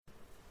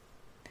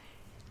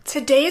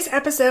Today's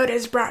episode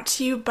is brought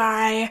to you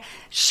by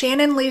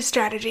Shannon Lee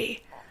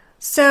Strategy.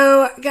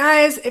 So,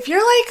 guys, if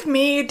you're like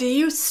me, do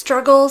you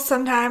struggle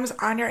sometimes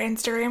on your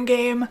Instagram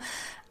game?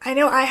 I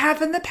know I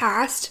have in the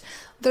past.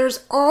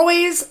 There's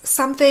always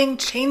something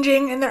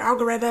changing in their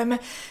algorithm,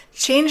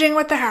 changing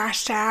with the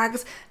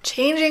hashtags,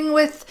 changing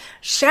with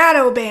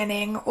shadow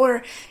banning,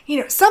 or,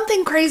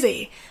 something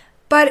crazy.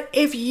 But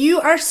if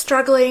you are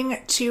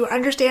struggling to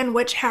understand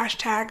which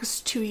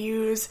hashtags to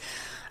use,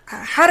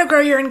 how to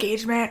grow your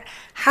engagement,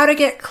 how to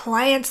get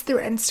clients through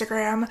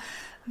Instagram,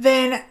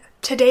 then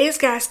today's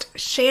guest,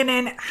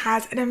 Shannon,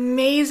 has an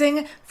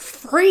amazing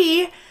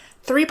free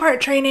 3-part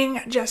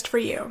training just for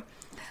you.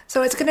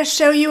 So it's going to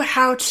show you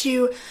how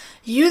to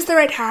use the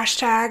right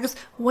hashtags,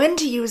 when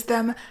to use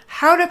them,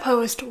 how to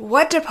post,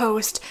 what to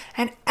post,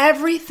 and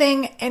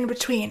everything in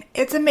between.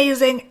 It's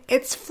amazing.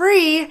 It's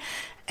free,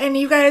 and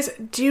you guys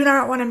do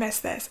not want to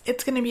miss this.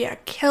 It's going to be a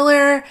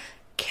killer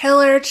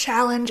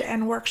challenge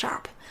and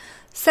workshop.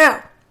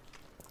 So,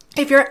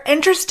 if you're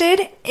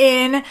interested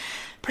in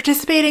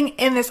participating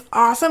in this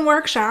awesome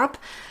workshop,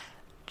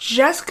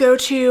 just go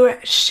to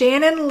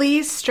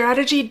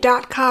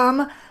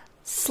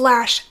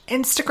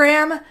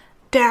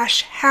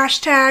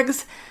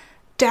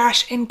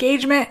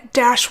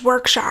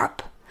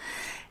shannonleestrategy.com/Instagram-hashtags-engagement-workshop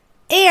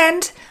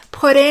and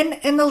put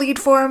in the lead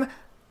form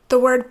the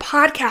word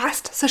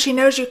podcast so she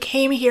knows you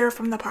came here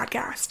from the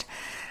podcast.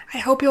 I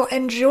hope you'll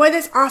enjoy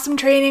this awesome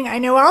training. I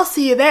know I'll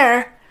see you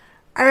there.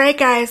 All right,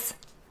 guys.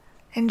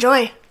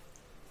 Enjoy.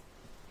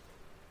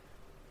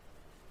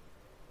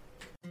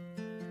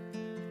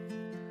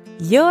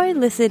 You're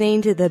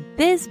listening to the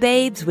Biz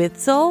Babes with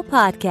Soul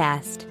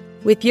podcast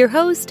with your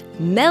host,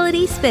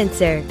 Melody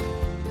Spencer,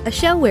 a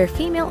show where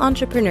female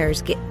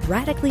entrepreneurs get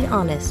radically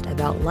honest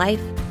about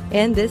life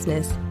and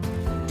business.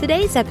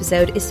 Today's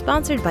episode is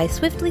sponsored by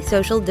Swiftly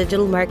Social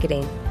Digital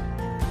Marketing.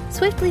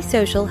 Swiftly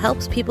Social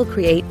helps people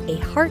create a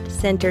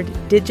heart-centered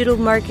digital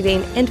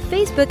marketing and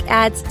Facebook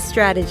ads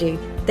strategy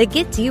that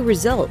gets you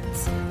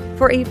results.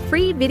 For a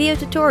free video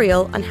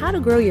tutorial on how to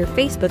grow your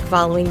Facebook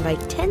following by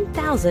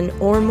 10,000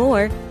 or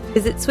more,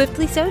 visit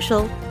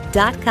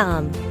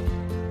swiftlysocial.com.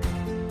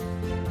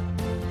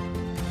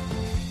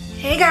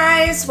 Hey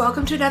guys,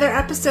 welcome to another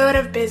episode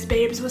of Biz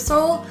Babes with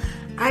Soul.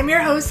 I'm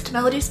your host,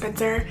 Melody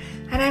Spencer,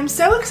 and I'm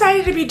so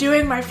excited to be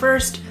doing my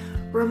first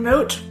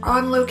remote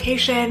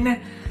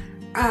on-location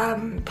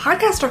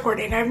podcast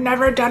recording. I've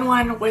never done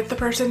one with the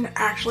person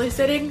actually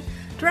sitting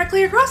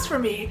directly across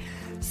from me.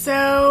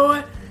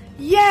 So,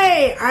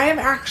 yay! I am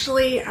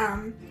actually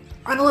on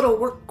a little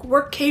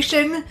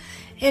workcation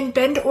in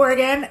Bend,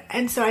 Oregon,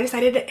 and so I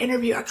decided to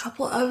interview a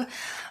couple of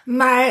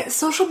my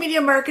social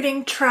media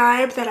marketing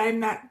tribe that I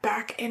met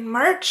back in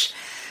March.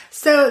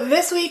 So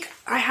this week,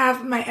 I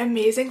have my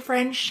amazing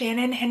friend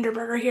Shannon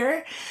Hinderberger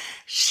here.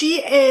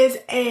 She is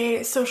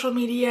a social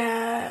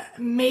media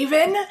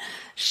maven.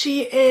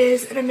 She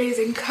is an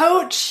amazing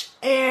coach,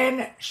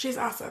 and she's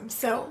awesome.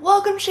 So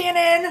welcome,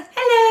 Shannon.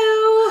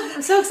 Hello.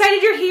 I'm so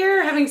excited you're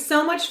here. Having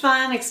so much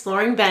fun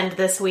exploring Bend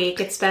this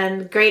week. It's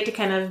been great to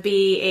kind of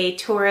be a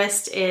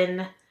tourist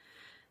in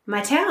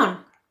my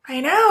town. I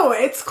know.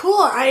 It's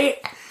cool. I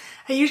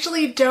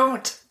usually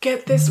don't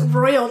get this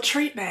royal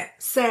treatment,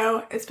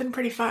 so it's been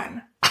pretty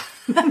fun.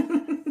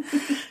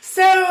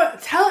 So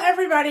tell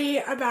everybody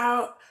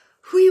about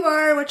who you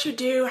are, what you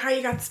do, how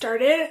you got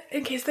started,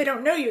 in case they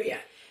don't know you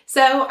yet.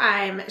 So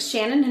I'm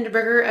Shannon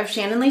Hinderberger of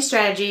Shannon Lee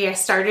Strategy. I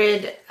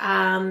started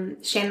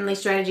Shannon Lee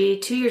Strategy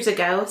 2 years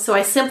ago. So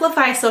I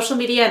simplify social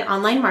media and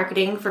online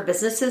marketing for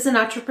businesses and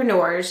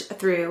entrepreneurs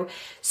through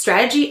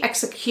strategy,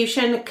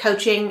 execution,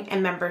 coaching,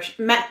 and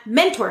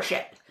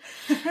mentorship.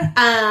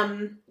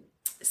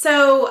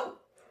 So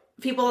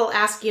people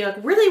ask you,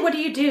 really, what do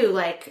you do?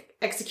 Like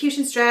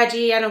execution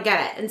strategy? I don't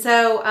get it. And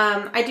so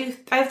I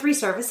have 3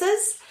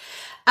 services.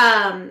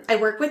 I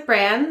work with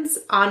brands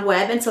on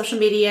web and social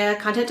media,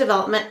 content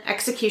development,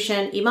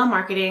 execution, email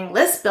marketing,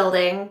 list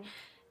building,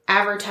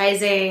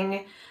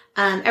 advertising,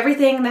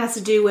 everything that has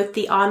to do with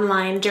the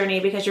online journey,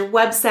 because your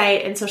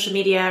website and social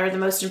media are the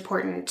most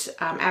important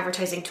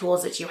advertising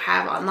tools that you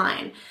have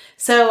online.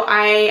 So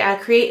I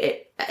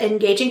create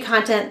engaging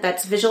content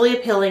that's visually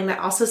appealing, that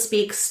also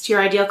speaks to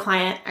your ideal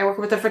client. I work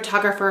with a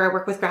photographer, I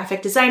work with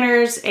graphic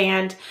designers,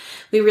 and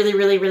we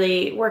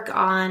really work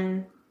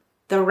on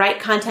the right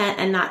content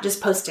and not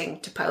just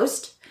posting to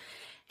post.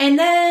 And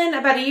then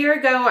about a year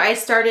ago, I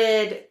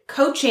started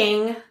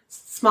coaching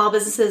small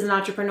businesses and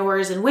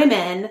entrepreneurs and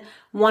women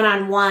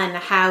one-on-one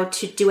how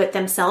to do it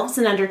themselves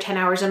in under 10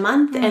 hours a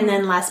month. Mm-hmm. And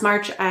then last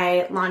March,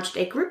 I launched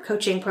a group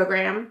coaching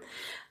program.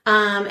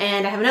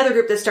 And I have another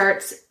group that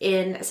starts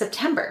in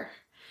September.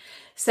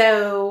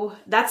 So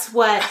that's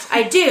what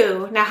I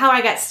do. Now, how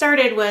I got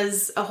started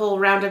was a whole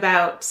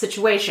roundabout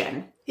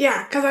situation.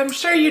 Yeah, because I'm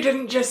sure you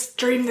didn't just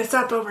dream this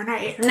up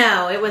overnight.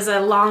 No, it was a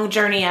long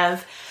journey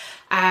of,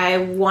 I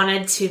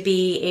wanted to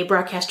be a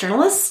broadcast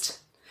journalist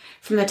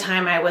from the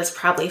time I was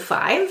probably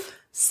 5.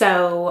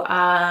 So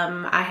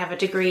I have a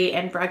degree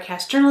in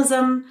broadcast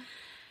journalism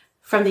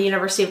from the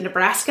University of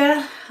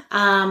Nebraska.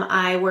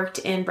 I worked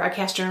in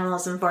broadcast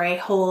journalism for a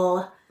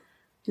whole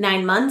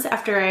 9 months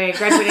after I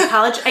graduated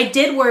college. I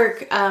did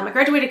work, I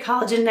graduated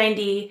college in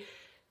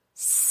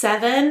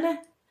 97,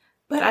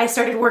 but I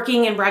started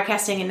working in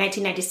broadcasting in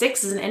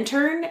 1996 as an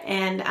intern.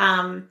 And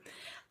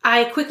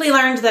I quickly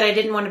learned that I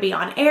didn't want to be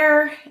on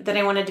air, that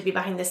I wanted to be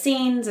behind the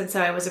scenes. And so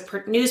I was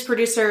a news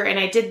producer, and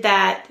I did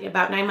that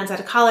about 9 months out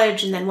of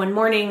college. And then one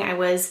morning I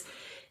was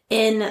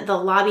in the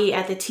lobby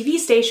at the TV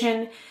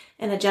station,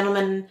 and a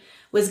gentleman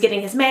was getting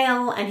his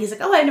mail, and he's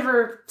like, "Oh, I've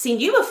never seen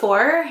you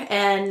before."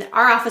 And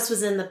our office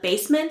was in the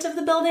basement of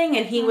the building,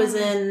 and he was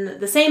in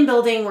the same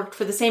building, worked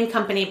for the same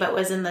company, but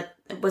was on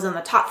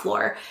the top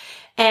floor,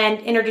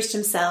 and introduced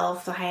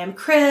himself. "Hi, I'm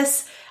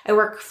Chris. I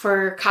work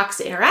for Cox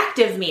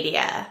Interactive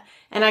Media."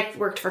 And I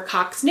worked for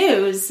Cox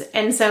News.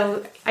 And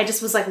so I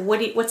just was like,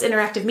 what's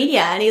interactive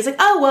media? And he's like,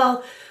 "Oh,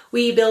 well,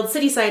 we build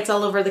city sites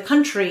all over the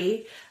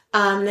country.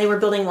 They were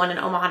building one in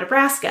Omaha,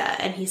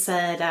 Nebraska." And he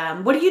said,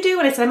 "What do you do?"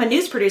 And I said, "I'm a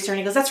news producer." And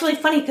he goes, "That's really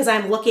funny because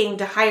I'm looking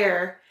to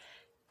hire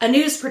a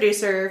news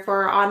producer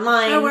for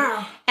online." Oh,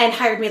 wow. And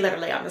hired me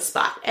literally on the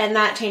spot. And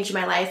that changed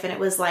my life. And it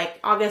was like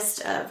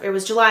it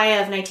was July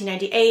of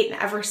 1998.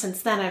 And ever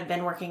since then, I've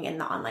been working in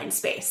the online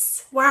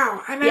space.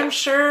 Wow. And I'm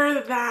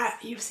sure that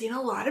you've seen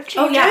a lot of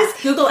changes. Oh, yeah.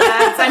 Google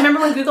Ads. I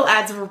remember when Google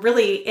Ads were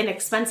really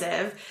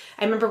inexpensive.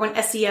 I remember when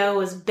SEO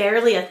was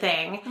barely a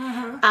thing.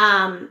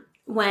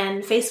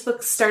 When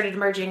Facebook started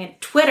emerging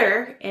and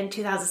Twitter in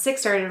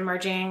 2006 started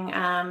emerging,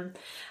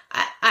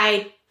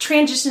 I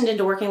transitioned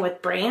into working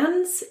with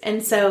brands.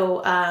 And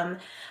so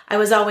I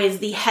was always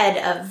the head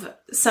of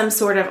some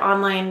sort of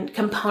online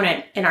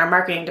component in our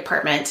marketing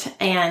department.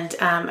 And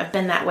I've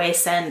been that way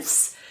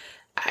since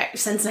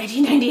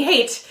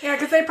 1998. Yeah,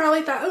 because they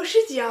probably thought, "Oh,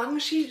 she's young.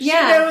 She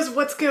knows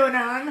what's going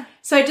on."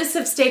 So I just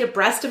have stayed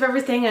abreast of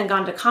everything and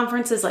gone to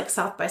conferences like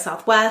South by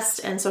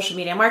Southwest and Social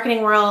Media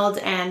Marketing World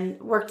and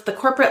worked the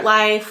corporate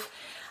life.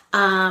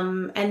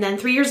 And then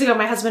 3 years ago,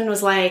 my husband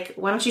was like,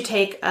 "Why don't you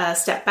take a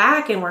step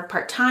back and work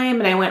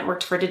part-time?" And I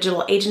worked for a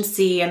digital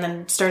agency and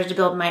then started to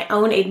build my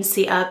own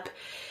agency up.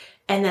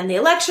 And then the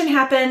election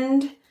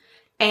happened.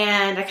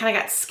 And I kind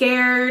of got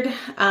scared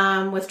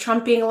with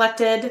Trump being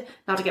elected,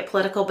 not to get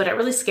political, but it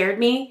really scared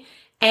me.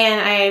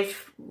 And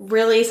I've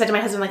really said to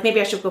my husband, like,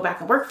 maybe I should go back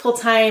and work full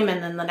time.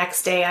 And then the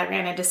next day I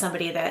ran into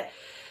somebody that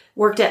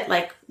worked at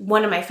like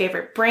one of my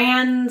favorite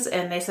brands,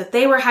 and they said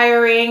they were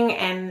hiring,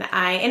 and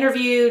I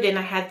interviewed, and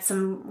I had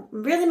some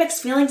really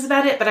mixed feelings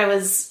about it, but I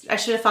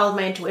should have followed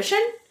my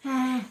intuition.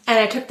 And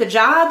I took the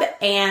job,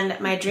 and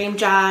my dream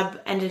job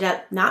ended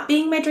up not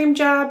being my dream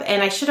job.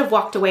 And I should have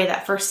walked away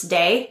that first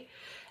day.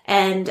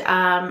 And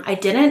I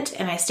didn't,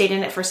 and I stayed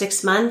in it for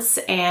 6 months,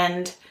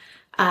 and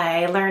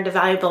I learned a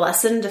valuable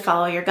lesson to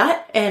follow your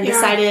gut, and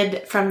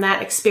decided from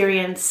that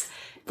experience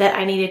that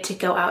I needed to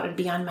go out and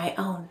be on my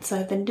own. So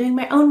I've been doing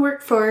my own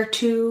work for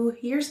 2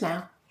 years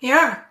now.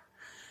 Yeah.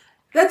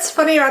 That's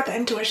funny about the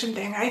intuition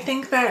thing. I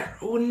think that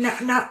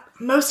not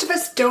most of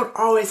us don't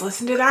always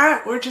listen to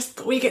that.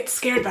 We get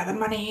scared by the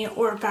money,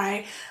 or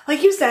by,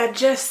 like you said,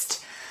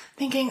 just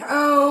thinking,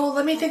 "Oh,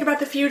 let me think about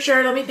the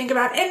future. Let me think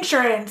about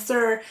insurance,"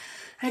 or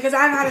because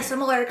I've had a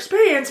similar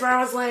experience where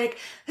I was like,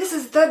 "This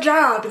is the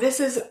job. This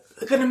is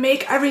going to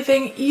make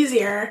everything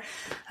easier."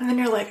 And then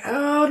you're like,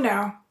 "Oh,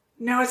 no.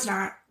 No, it's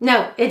not."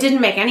 No, it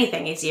didn't make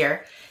anything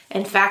easier.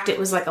 In fact, it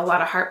was like a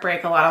lot of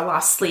heartbreak, a lot of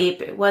lost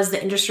sleep. It was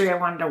the industry I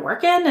wanted to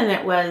work in, and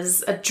it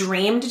was a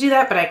dream to do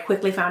that. But I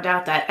quickly found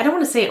out that I don't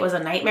want to say it was a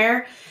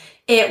nightmare.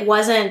 It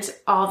wasn't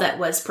all that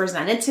was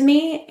presented to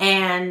me.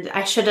 And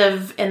I should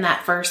have, in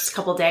that first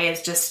couple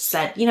days, just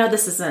said,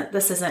 this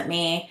isn't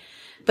me.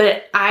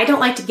 But I don't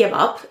like to give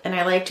up, and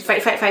I like to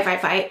fight.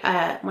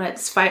 When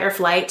it's fight or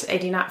flight, I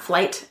do not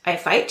flight, I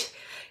fight.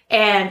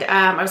 And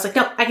I was like,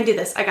 "No, I can do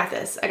this. I got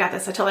this. I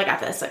totally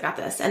got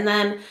this. And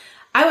then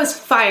I was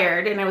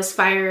fired, and I was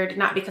fired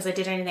not because I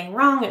did anything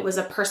wrong. It was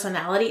a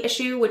personality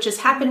issue, which has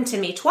happened to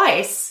me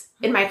twice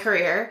in my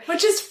career.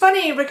 Which is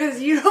funny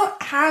because you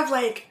don't have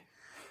like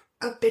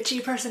a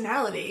bitchy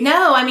personality.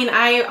 No, I mean,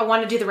 I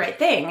want to do the right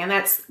thing. And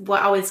that's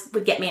what always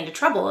would get me into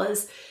trouble,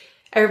 is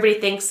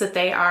everybody thinks that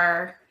they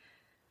are...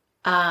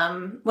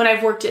 when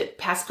I've worked at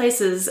past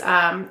places,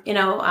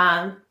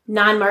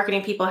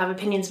 non-marketing people have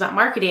opinions about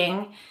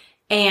marketing.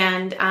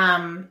 And,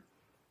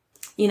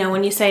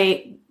 when you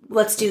say,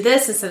 "Let's do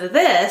this instead of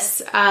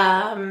this,"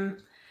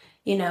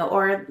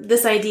 or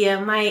this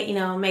idea might,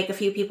 make a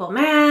few people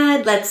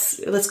mad.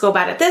 Let's go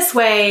about it this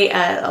way.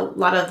 A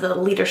lot of the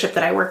leadership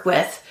that I work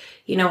with,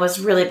 was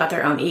really about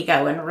their own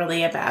ego and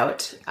really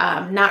about,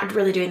 not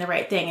really doing the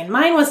right thing. And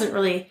mine wasn't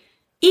really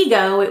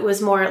ego. It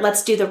was more,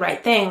 let's do the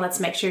right thing. Let's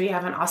make sure you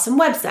have an awesome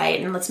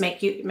website, and let's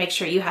make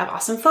sure you have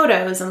awesome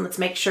photos, and let's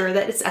make sure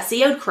that it's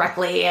SEO'd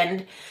correctly.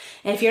 And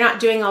if you're not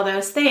doing all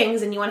those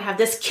things, and you want to have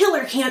this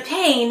killer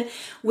campaign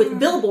with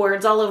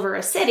billboards all over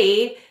a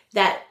city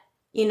that,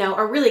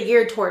 are really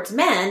geared towards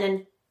men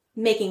and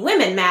making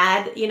women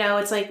mad,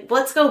 it's like,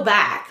 let's go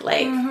back.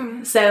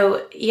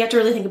 So you have to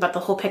really think about the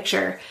whole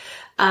picture.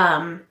 You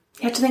have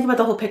to think about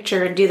the whole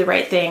picture and do the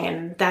right thing.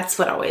 And that's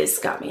what always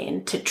got me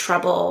into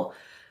trouble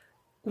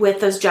with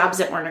those jobs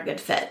that weren't a good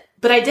fit.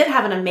 But I did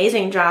have an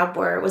amazing job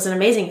where it was an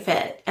amazing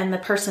fit. And the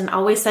person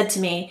always said to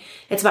me,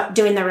 it's about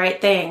doing the right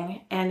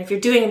thing. And if you're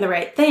doing the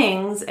right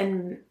things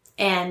and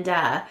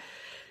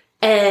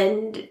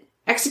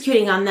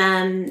executing on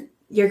them,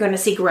 you're going to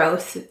see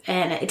growth,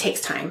 and it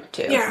takes time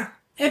too. Yeah,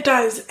 it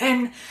does.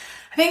 And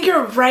I think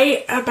you're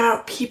right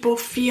about people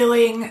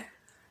feeling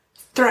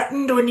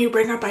threatened when you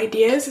bring up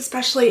ideas,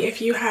 especially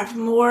if you have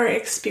more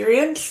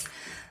experience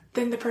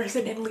than the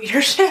person in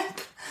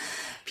leadership.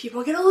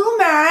 People get a little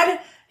mad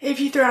if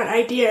you throw out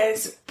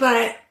ideas,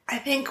 but I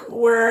think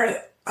we're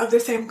of the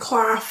same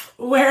cloth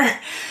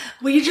where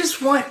we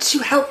just want to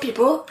help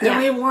people and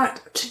we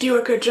want to do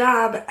a good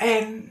job,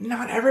 and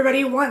not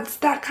everybody wants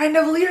that kind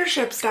of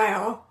leadership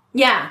style.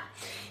 Yeah.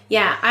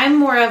 Yeah. I'm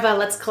more of a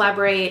let's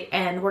collaborate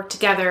and work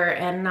together,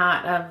 and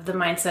not of the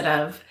mindset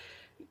of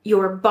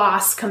your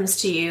boss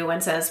comes to you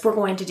and says, we're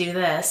going to do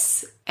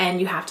this and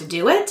you have to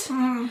do it.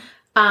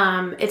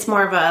 It's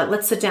more of a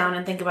let's sit down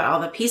and think about all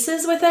the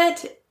pieces with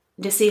it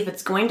to see if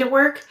it's going to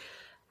work.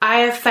 I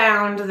have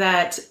found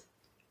that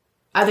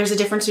there's a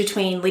difference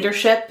between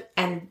leadership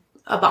and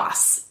a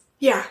boss.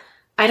 Yeah.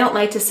 I don't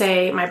like to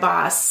say my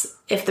boss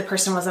if the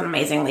person was an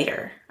amazing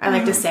leader. I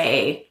like to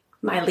say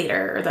my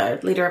leader, or the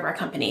leader of our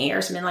company,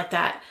 or something like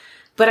that.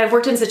 But I've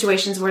worked in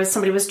situations where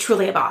somebody was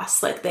truly a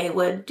boss. Like they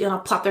would,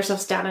 plop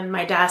themselves down in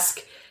my desk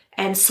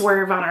and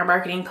swerve on our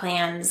marketing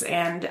plans.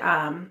 And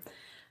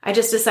I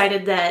just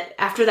decided that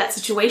after that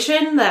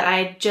situation that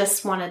I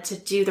just wanted to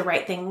do the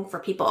right thing for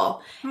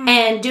people.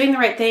 And doing the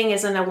right thing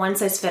isn't a one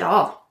size fit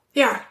all.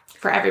 Yeah.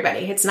 For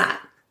everybody. It's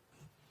not.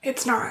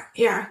 It's not.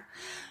 Yeah.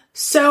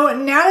 So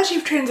now that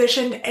you've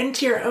transitioned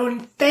into your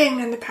own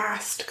thing in the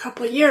past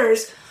couple of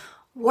years,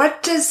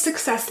 what does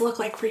success look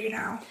like for you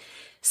now?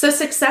 So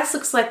success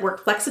looks like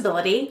work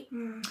flexibility.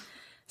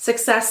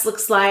 Success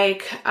looks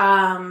like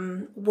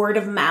word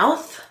of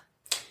mouth.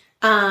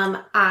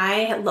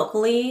 I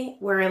locally,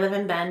 where I live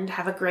in Bend,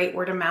 have a great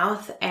word of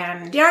mouth,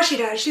 and yeah, she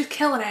does. She's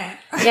killing it.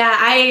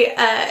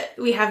 Yeah,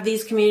 we have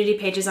these community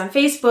pages on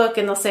Facebook,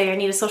 and they'll say, I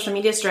need a social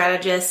media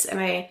strategist,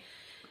 and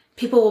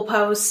people will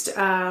post,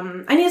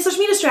 I need a social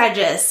media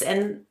strategist,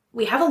 and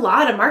we have a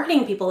lot of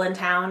marketing people in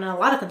town and a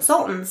lot of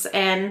consultants,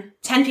 and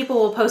 10 people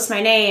will post my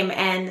name,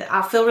 and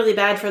I'll feel really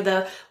bad for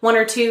the one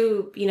or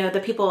two,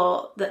 the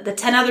people, the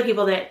 10 other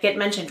people that get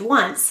mentioned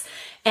once.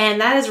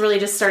 And that has really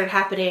just started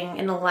happening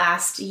in the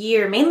last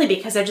year, mainly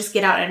because I just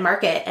get out and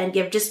market and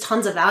give just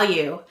tons of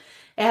value.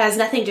 It has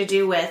nothing to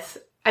do with,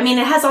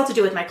 it has all to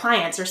do with my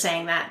clients are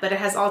saying that, but it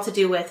has all to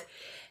do with,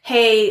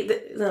 hey,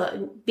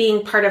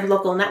 being part of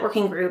local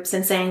networking groups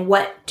and saying,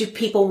 what do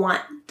people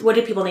want? What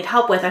do people need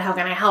help with, and how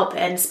can I help?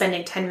 And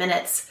spending 10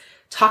 minutes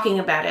talking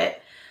about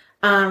it.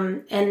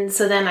 And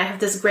so then I have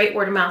this great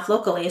word of mouth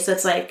locally. So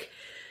it's like,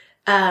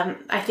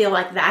 I feel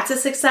like that's a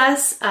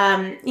success.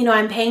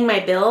 I'm paying my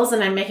bills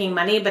and I'm making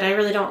money, but I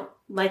really don't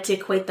like to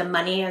equate the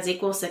money as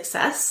equal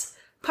success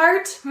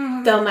part.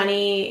 Though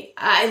money,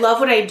 I love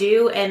what I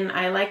do, and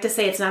I like to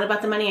say it's not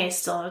about the money. I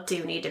still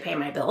do need to pay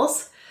my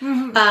bills.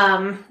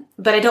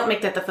 But I don't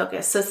make that the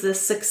focus. So the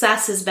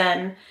success has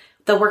been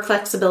the work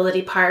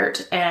flexibility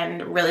part,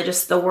 and really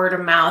just the word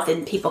of mouth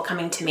and people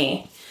coming to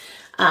me,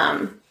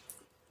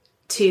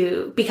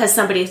 because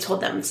somebody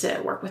told them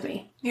to work with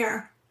me.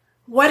 Yeah.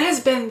 What has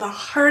been the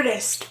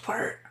hardest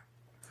part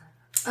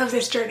of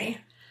this journey?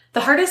 The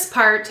hardest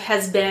part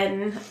has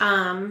been,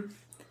 I'm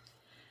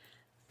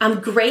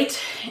great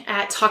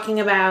at talking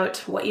about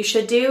what you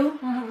should do,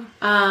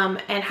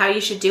 and how you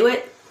should do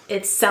it.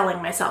 It's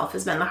selling myself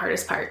has been the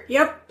hardest part.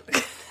 Yep.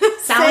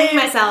 Selling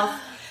myself.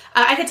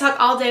 I could talk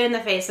all day in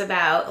the face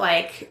about,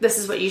 this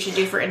is what you should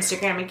do for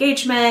Instagram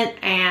engagement,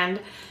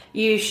 and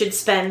you should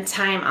spend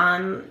time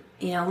on,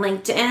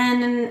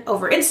 LinkedIn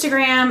over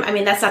Instagram.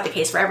 That's not the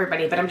case for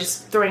everybody, but I'm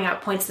just throwing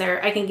out points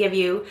there. I can give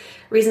you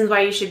reasons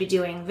why you should be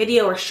doing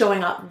video or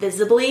showing up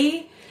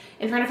visibly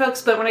in front of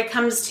folks. But when it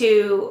comes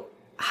to,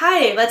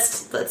 hi,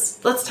 let's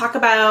talk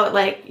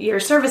about your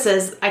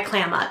services, I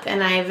clam up,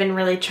 and I've been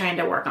really trying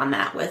to work on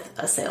that with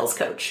a sales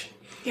coach.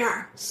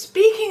 Yeah.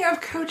 Speaking of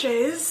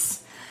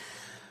coaches,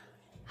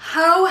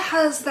 how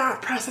has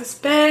that process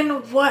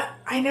been?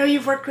 I know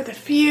you've worked with a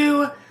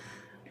few,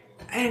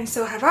 and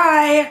so have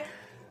I.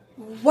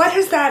 What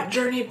has that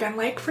journey been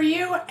like for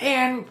you,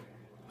 and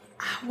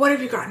what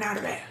have you gotten out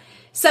of it?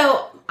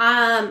 So,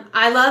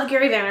 I love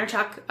Gary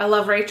Vaynerchuk. I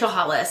love Rachel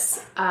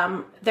Hollis.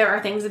 There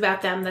are things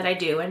about them that I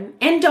do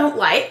and don't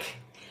like.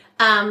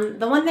 The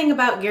one thing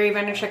about Gary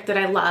Vaynerchuk that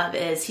I love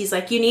is he's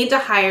like, you need to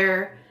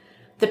hire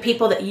the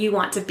people that you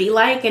want to be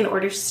like in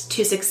order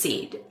to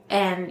succeed.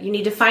 And you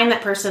need to find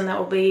that person that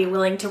will be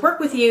willing to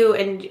work with you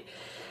and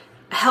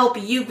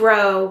help you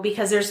grow,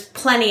 because there's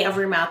plenty of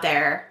room out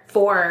there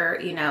for,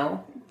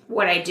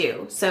 what I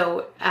do.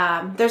 So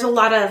there's a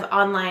lot of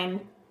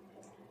online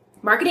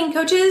marketing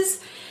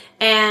coaches,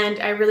 and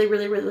I really,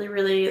 really, really,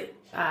 really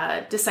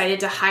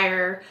decided to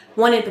hire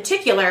one in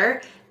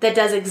particular that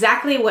does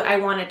exactly what I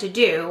wanted to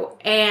do.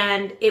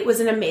 And it was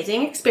an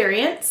amazing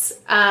experience.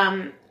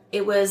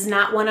 It was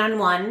not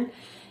one-on-one.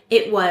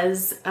 it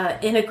was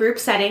in a group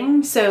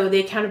setting. So the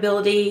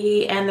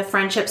accountability and the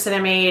friendships that I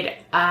made,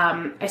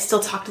 I still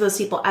talk to those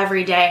people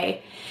every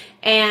day.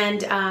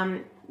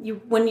 And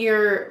when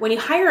you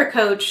hire a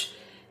coach,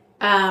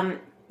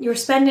 you're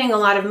spending a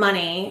lot of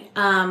money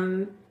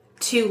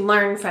to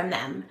learn from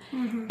them.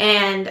 Mm-hmm.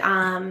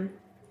 And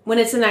when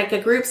it's in like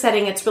a group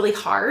setting, it's really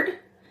hard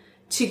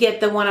to get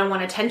the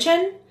one-on-one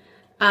attention.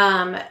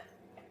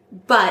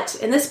 But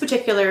in this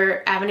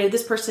particular avenue,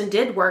 this person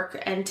did work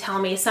and tell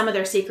me some of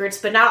their secrets,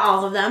 but not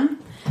all of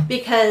them,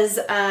 because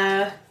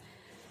I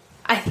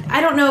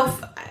don't know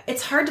if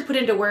it's hard to put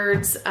into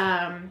words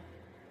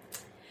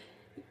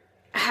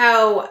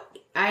how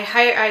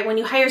when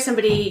you hire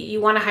somebody, you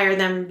want to hire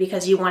them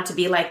because you want to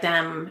be like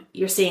them.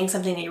 You're seeing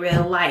something that you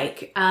really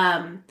like.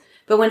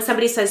 But when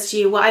somebody says to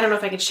you, well, I don't know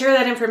if I can share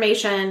that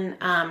information,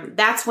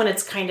 that's when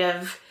it's kind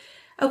of,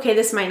 okay,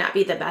 this might not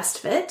be the best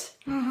fit.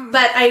 Mm-hmm.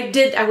 But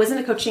I was in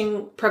a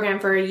coaching program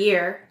for a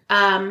year.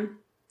 I've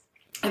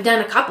done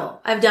a couple.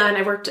 I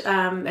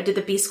did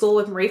the B School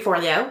with Marie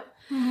Forleo.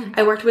 Mm-hmm.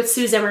 I worked with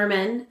Sue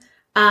Zimmerman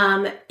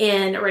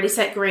in Ready,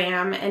 Set,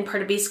 Graham and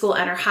part of B School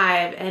Enter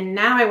Hive. And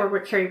now I work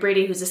with Carrie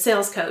Brady, who's a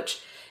sales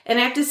coach. And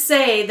I have to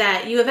say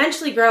that you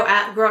eventually grow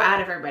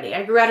out of everybody.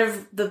 I grew out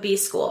of the B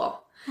School.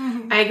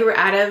 Mm-hmm. I grew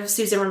out of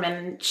Sue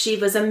Zimmerman. She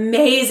was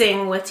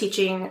amazing with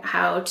teaching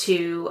how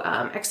to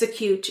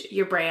execute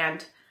your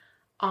brand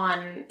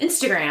on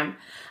Instagram.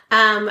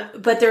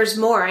 But there's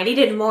more. I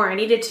needed more. I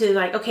needed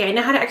to okay, I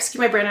know how to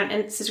execute my brand on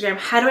Instagram.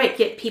 How do I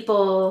get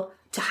people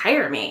to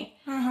hire me?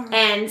 Mm-hmm.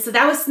 And so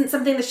that was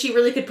something that she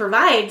really could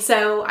provide.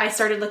 So I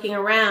started looking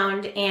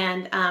around,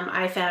 and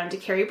I found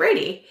Carrie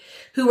Brady,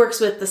 who works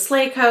with the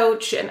Slay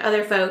Coach and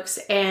other folks.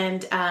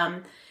 And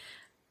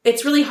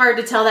it's really hard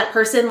to tell that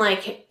person,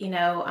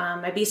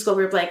 my B School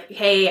group,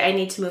 hey, I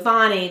need to move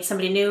on. I need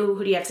somebody new.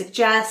 Who do you have to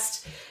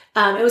suggest?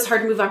 It was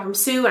hard to move on from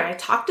Sue, and I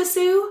talk to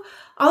Sue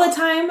all the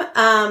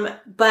time.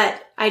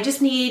 But I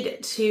just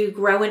need to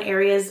grow in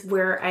areas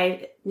where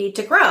I need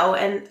to grow.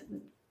 And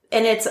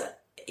it's,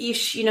 you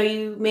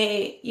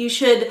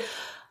should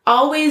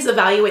always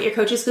evaluate your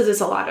coaches, because it's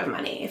a lot of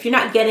money. If you're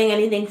not getting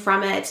anything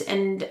from it,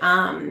 and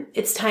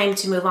it's time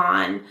to move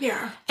on.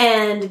 Yeah.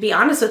 And be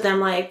honest with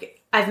them,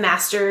 I've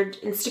mastered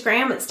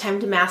Instagram. It's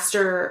time to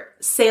master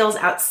sales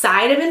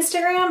outside of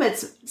Instagram.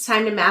 It's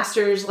time to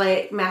master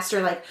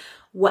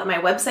what my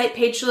website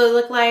page should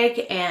look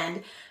like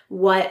and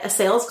what a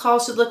sales call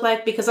should look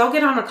like, because I'll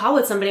get on a call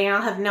with somebody and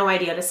I'll have no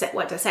idea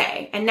what to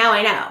say. And now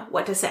I know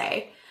what to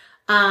say.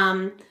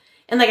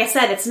 And like I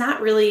said, it's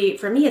not really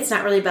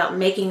about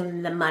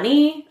making the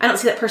money. I don't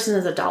see that person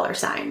as a dollar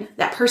sign.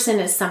 That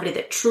person is somebody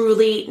that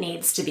truly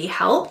needs to be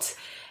helped.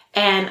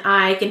 And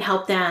I can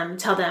help them,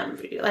 tell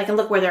them, I can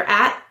look where they're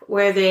at,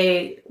 where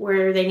they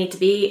need to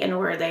be, and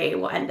where they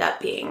will end up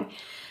being.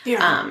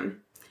 Yeah.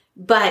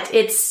 But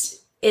it's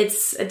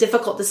a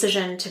difficult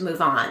decision to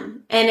move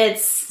on. And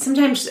it's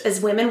sometimes,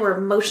 as women, we're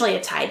emotionally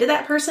tied to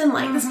that person.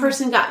 Mm-hmm. This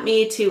person got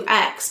me to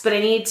X, but I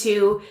need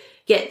to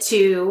get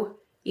to,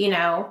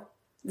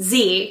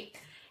 Z.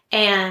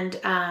 And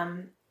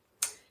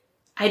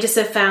I just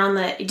have found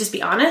that you just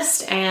be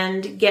honest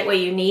and get what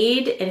you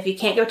need. And if you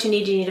can't get what you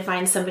need to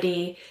find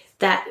somebody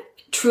that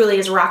truly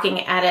is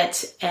rocking at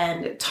it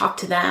and talk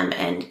to them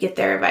and get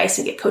their advice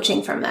and get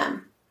coaching from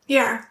them.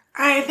 Yeah,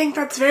 I think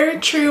that's very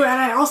true.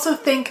 And I also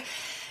think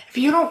if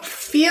you don't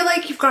feel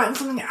like you've gotten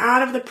something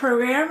out of the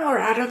program or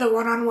out of the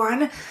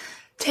one-on-one,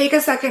 take a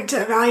second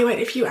to evaluate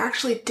if you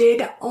actually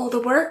did all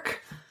the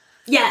work.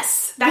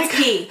 Yes, that's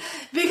key.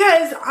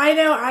 Because I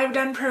know I've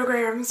done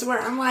programs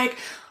where I'm like,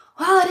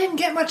 well, I didn't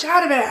get much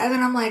out of it. And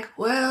then I'm like,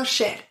 well,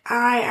 shit,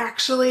 I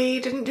actually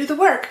didn't do the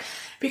work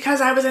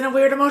because I was in a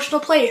weird emotional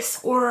place,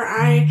 or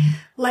I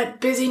let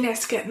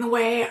busyness get in the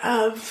way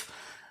of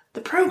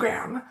the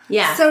program.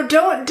 Yeah. So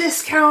don't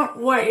discount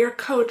what your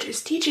coach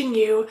is teaching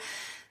you.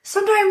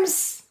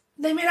 Sometimes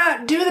they may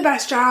not do the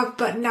best job,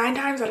 but 9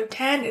 times out of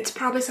 10, it's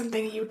probably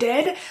something you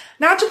did.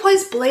 Not to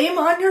place blame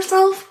on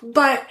yourself,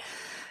 but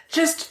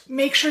just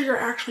make sure you're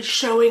actually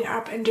showing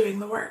up and doing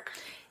the work.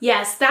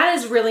 Yes, that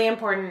is really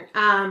important.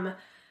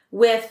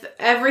 With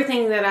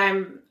everything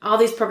all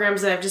these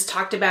programs that I've just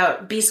talked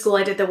about, B School,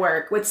 I did the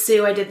work. With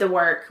Sue, I did the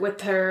work. With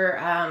her,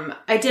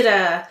 I did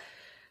a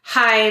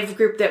Hive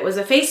group that was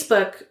a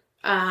Facebook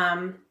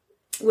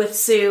with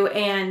Sue,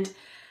 and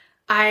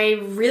I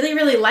really,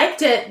 really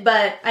liked it,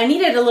 but I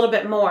needed a little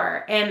bit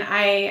more. And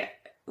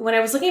when I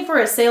was looking for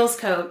a sales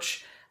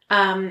coach,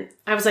 I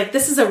was like,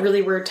 this is a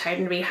really weird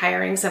time to be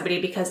hiring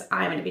somebody because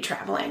I'm going to be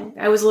traveling.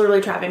 I was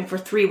literally traveling for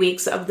 3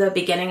 weeks of the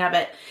beginning of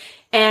it.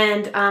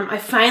 And I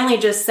finally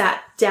just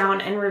sat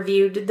down and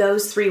reviewed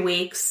those 3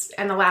 weeks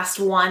and the last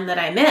one that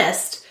I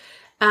missed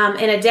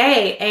in a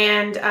day.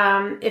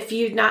 And if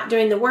you're not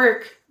doing the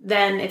work,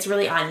 then it's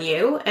really on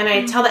you. And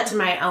I tell that to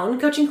my own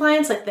coaching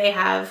clients. They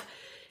have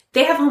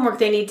homework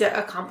they need to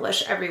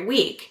accomplish every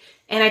week.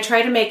 And I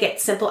try to make it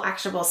simple,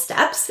 actionable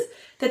steps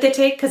that they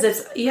take,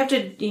 because you have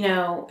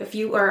to, if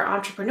you are an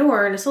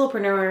entrepreneur and a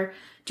solopreneur,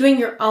 doing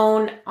your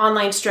own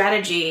online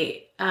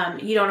strategy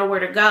you don't know where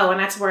to go. And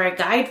that's where I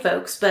guide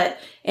folks. But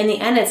in the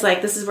end, it's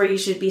like, this is where you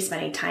should be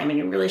spending time, and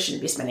you really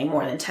shouldn't be spending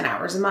more than 10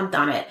 hours a month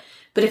on it.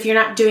 But if you're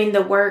not doing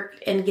the work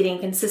and getting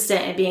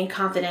consistent and being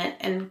confident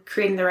and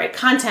creating the right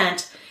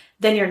content,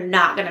 then you're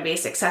not going to be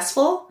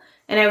successful.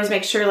 And I always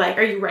make sure, like,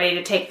 are you ready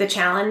to take the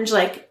challenge?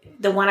 Like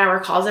the 1 hour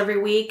calls every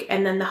week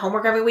and then the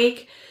homework every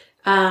week.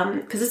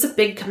 Cause it's a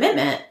big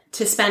commitment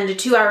to spend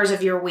 2 hours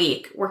of your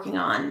week working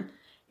on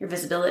your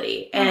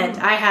visibility. And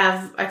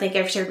I think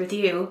I've shared with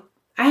you,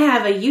 I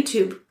have a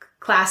YouTube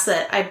class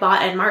that I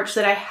bought in March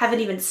that I haven't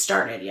even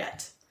started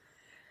yet.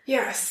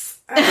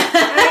 Yes.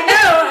 I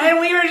know. And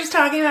we were just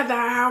talking about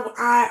that,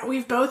 how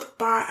we've both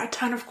bought a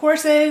ton of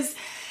courses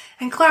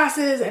and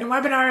classes and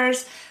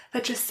webinars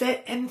that just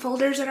sit in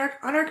folders on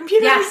our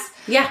computers.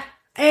 Yeah.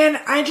 And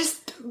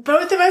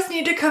both of us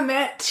need to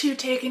commit to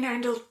taking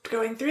time to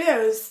going through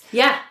those.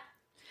 Yeah.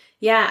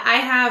 I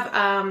have,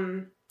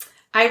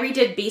 I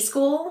redid B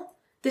School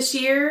this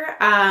year.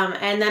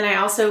 And then I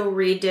also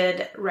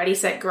redid Ready,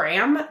 Set,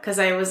 Gram, because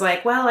I was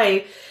like, well,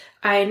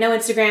 I know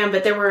Instagram,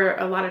 but there were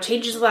a lot of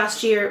changes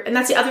last year. And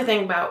that's the other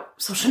thing about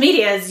social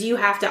media is you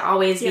have to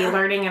always be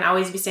learning and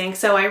always be saying.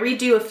 So I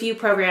redo a few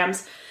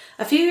programs.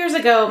 A few years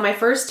ago, my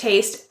first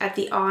taste at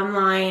the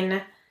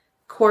online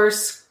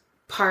course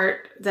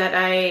part that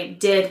I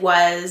did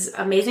was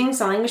Amazing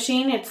Selling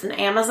Machine. It's an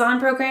Amazon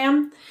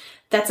program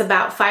that's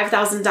about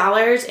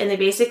 $5,000. And they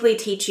basically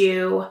teach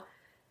you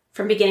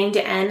from beginning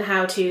to end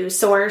how to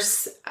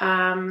source,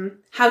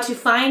 how to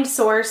find,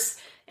 source,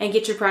 and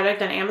get your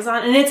product on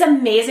Amazon. And it's an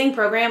amazing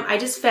program. I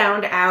just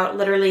found out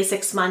literally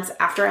 6 months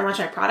after I launched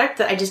my product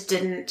that I just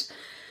didn't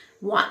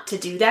want to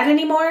do that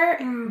anymore.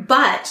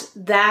 But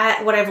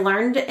what I've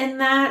learned in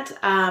that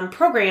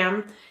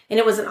program, and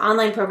it was an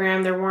online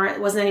program,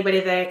 wasn't anybody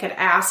that I could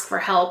ask for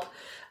help,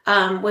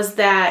 was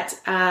that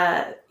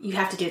you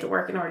have to do the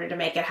work in order to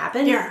make it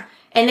happen. Yeah.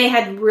 And they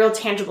had real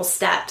tangible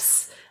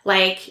steps,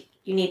 like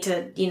you need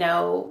to,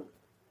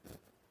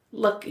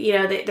 look,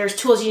 there's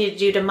tools you need to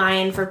do to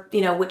mine for,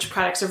 which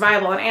products are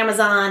viable on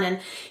Amazon, and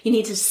you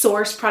need to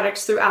source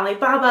products through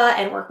Alibaba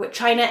and work with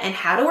China and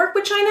how to work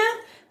with China,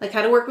 like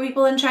how to work with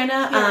people in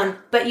China. Yeah.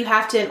 But you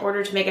have to, in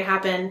order to make it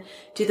happen,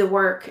 do the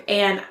work.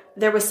 And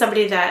there was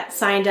somebody that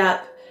signed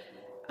up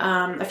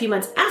a few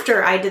months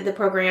after I did the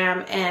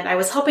program, and I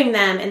was helping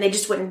them, and they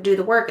just wouldn't do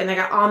the work, and they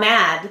got all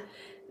mad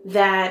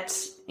that,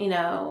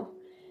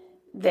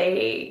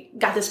 they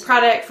got this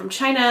product from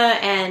China,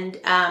 and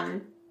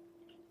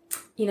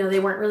they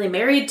weren't really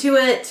married to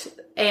it.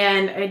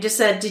 And I just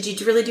said, did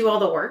you really do all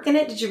the work in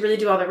it? Did you really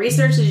do all the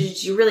research?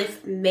 Did you really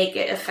make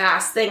it a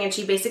fast thing? And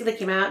she basically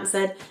came out and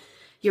said,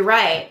 you're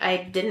right, I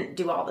didn't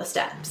do all the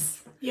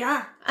steps.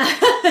 Yeah.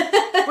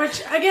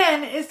 Which,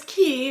 again, is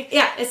key.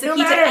 Yeah, it's the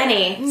key to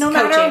any No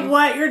coaching. matter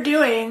what you're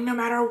doing, no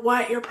matter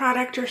what your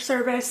product, your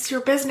service,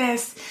 your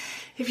business,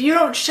 if you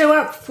don't show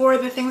up for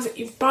the things that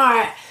you've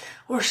bought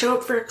or show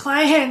up for your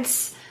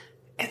clients,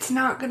 it's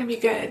not going to be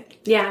good.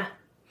 Yeah.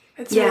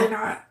 It's really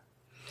not.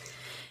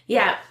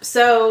 Yeah.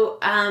 So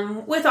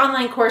with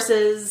online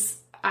courses,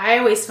 I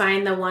always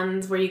find the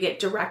ones where you get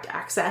direct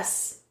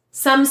access.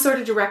 Some sort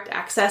of direct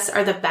access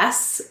are the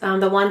best.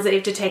 The ones that you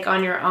have to take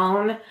on your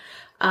own.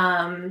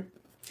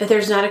 If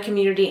there's not a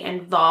community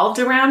involved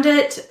around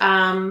it,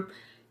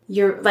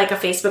 you're like a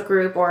Facebook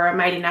group or a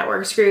Mighty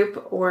Networks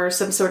group or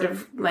some sort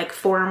of like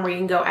forum where you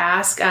can go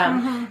ask,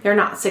 they're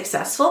not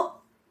successful.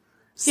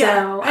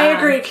 So I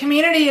agree.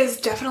 Community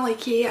is definitely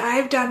key.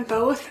 I've done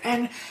both,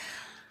 and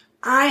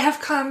I have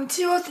come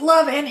to both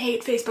love and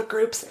hate Facebook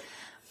groups.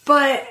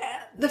 But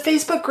the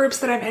Facebook groups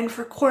that I'm in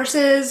for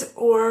courses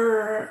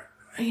or,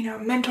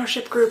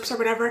 mentorship groups or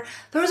whatever,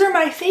 those are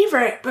my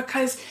favorite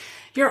because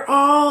you're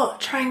all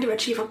trying to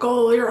achieve a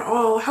goal. You're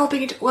all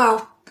helping each.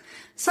 Well,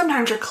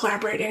 sometimes you're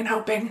collaborating and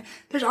helping.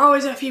 There's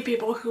always a few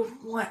people who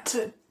want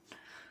to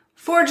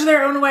forge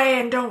their own way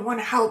and don't want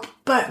to help,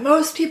 but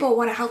most people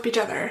want to help each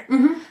other.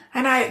 Mm-hmm.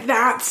 And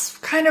that's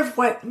kind of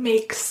what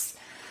makes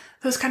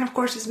those kind of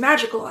courses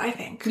magical, I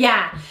think.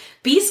 Yeah.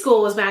 B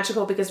School was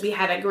magical because we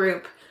had a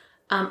group,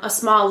 a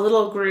small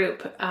little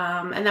group,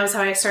 and that was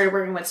how I started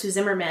working with Sue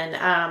Zimmerman.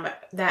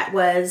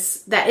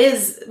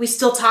 We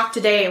still talk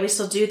today, and we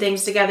still do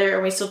things together,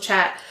 and we still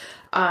chat.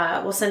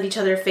 We'll send each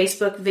other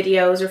Facebook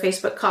videos or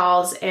Facebook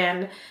calls,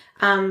 and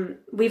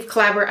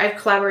I've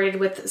collaborated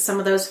with some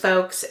of those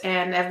folks,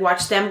 and I've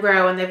watched them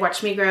grow, and they've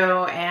watched me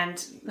grow,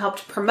 and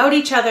helped promote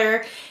each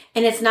other.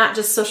 And it's not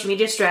just social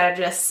media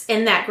strategists.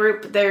 In that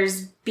group,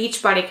 there's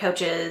beach body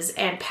coaches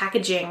and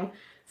packaging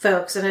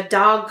folks and a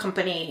dog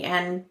company.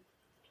 And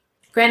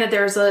granted,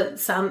 there's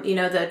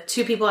the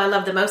two people I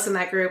love the most in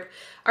that group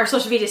are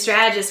social media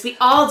strategists. We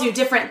all do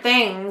different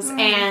things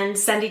and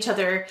send each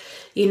other,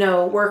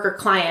 work or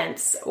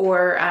clients.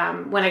 Or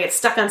when I get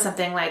stuck on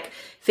something like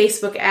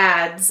Facebook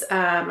ads,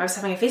 I was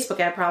having a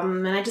Facebook ad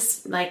problem, and I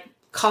just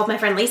called my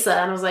friend Lisa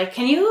and I was like,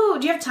 do you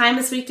have time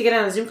this week to get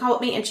on a Zoom call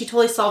with me? And she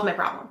totally solved my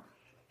problem.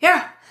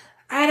 Yeah.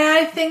 And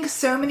I think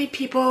so many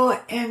people,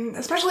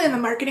 especially in the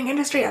marketing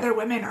industry, other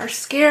women are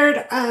scared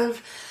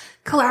of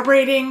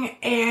collaborating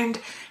and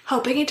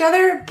helping each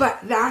other, but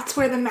that's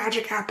where the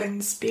magic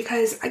happens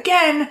because,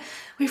 again,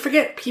 we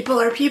forget people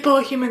are people,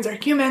 humans are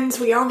humans,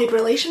 we all need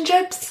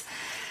relationships,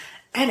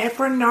 and if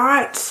we're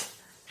not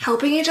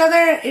helping each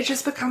other, it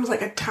just becomes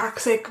like a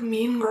toxic,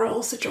 mean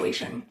girl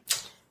situation.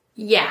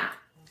 Yeah.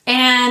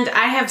 And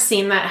I have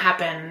seen that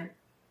happen,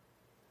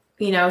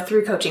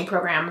 through coaching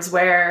programs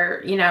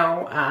where,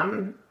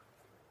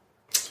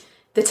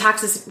 the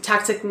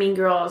toxic mean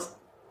girls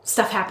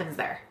stuff happens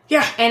there.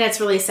 Yeah. And it's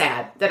really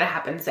sad that it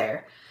happens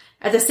there.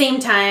 At the same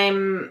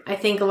time, I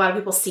think a lot of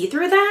people see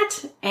through that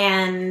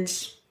and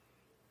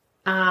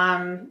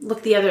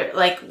look the other,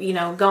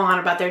 go on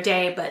about their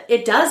day, but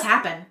it does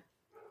happen.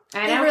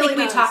 And I don't think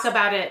we talk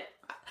about it.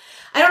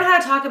 I don't know how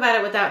to talk about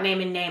it without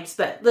naming names,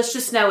 but let's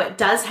just know it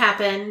does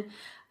happen.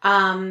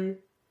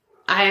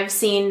 I have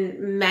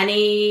seen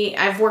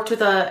I've worked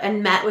with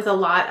and met with a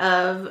lot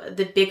of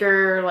the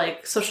bigger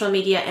social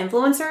media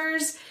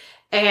influencers,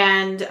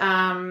 and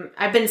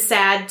I've been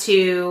sad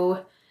to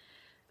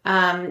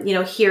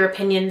hear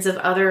opinions of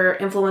other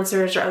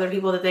influencers or other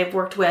people that they've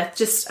worked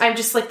with. I'm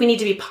just we need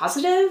to be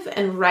positive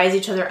and rise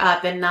each other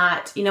up, and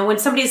not, when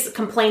somebody's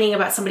complaining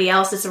about somebody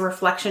else, it's a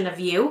reflection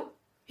of you.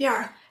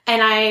 Yeah.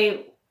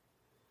 And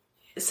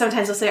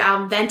sometimes I'll say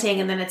I'm venting,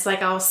 and then it's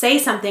I'll say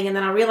something and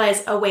then I'll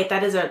realize, oh wait,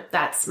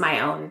 that's my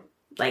own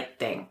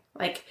thing.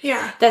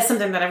 Yeah. That's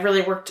something that I've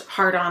really worked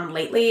hard on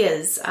lately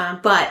is,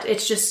 but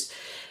it's just,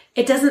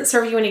 it doesn't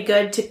serve you any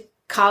good to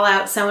call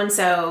out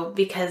so-and-so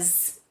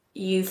because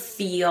you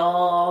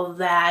feel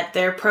that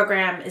their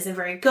program isn't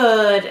very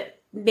good,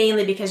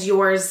 mainly because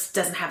yours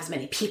doesn't have as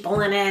many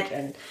people in it.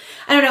 And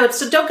I don't know,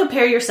 so don't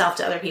compare yourself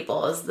to other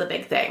people is the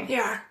big thing.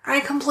 Yeah, I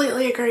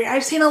completely agree.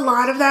 I've seen a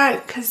lot of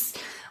that because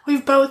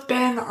we've both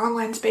been in the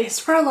online space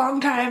for a long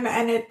time,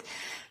 and it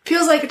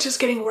feels like it's just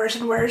getting worse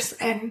and worse.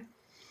 And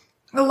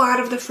a lot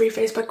of the free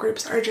Facebook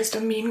groups are just a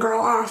mean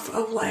girl off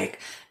of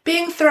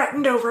being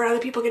threatened over other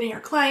people getting your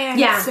clients.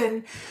 Yeah.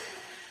 And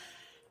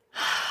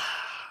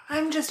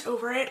I'm just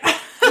over it.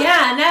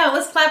 Yeah, no,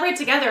 let's collaborate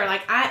together.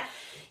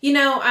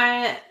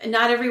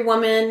 Not every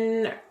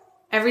woman,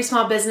 every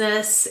small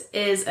business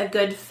is a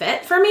good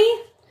fit for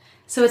me.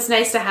 So it's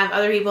nice to have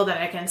other people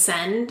that I can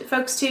send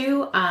folks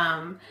to.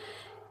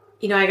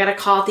 I got a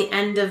call at the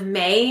end of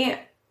May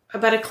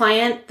about a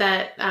client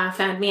that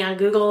found me on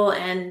Google,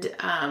 and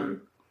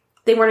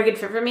they weren't a good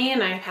fit for me,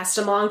 and I passed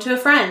them along to a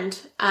friend.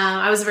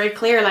 I was very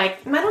clear, I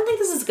don't think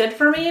this is good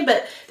for me,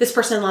 but this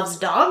person loves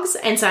dogs,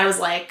 and so I was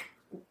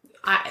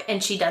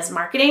and she does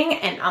marketing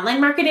and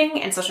online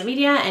marketing and social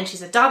media, and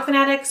she's a dog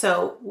fanatic,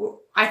 so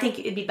I think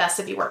it'd be best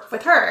if you work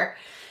with her.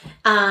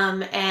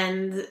 And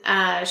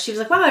she was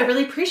like, wow, I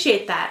really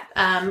appreciate that.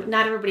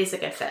 Not everybody's a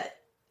good fit.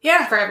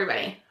 Yeah. For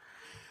everybody.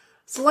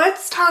 So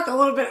let's talk a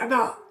little bit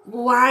about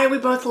why we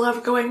both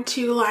love going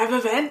to live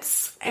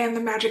events and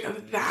the magic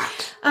of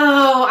that.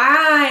 Oh,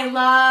 I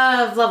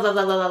love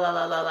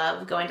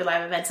going to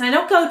live events, and I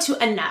don't go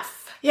to enough.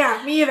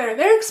 Yeah, me either.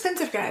 They're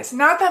expensive, guys.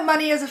 Not that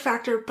money is a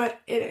factor, but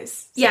it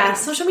is. Yeah,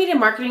 social media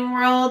marketing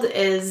world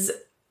was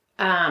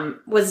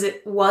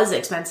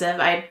expensive.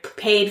 I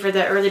paid for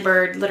the early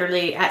bird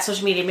literally at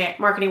Social Media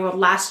Marketing World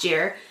last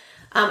year.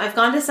 I've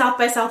gone to South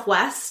by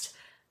Southwest.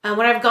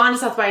 When I've gone to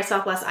South by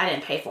Southwest, I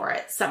didn't pay for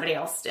it. Somebody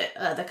else did.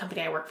 The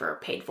company I work for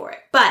paid for it.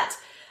 But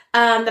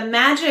the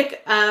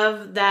magic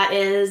of that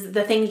is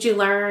the things you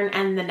learn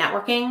and the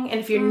networking. And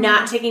if you're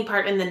not taking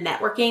part in the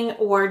networking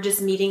or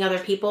just meeting other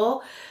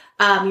people,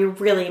 you're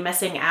really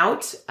missing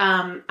out.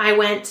 I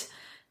went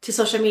to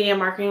Social Media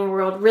Marketing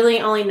World really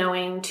only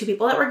knowing 2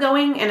 people that were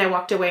going, and I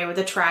walked away with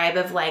a tribe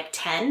of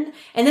 10.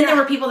 And then there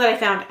were people that I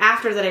found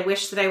after that I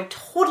wish that I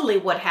totally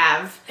would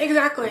have.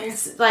 Exactly.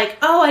 It's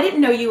oh, I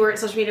didn't know you were at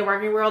Social Media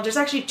Marketing World. There's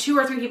actually 2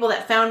 or 3 people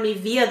that found me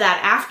via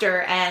that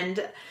after,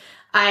 and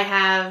I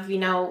have,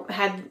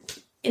 had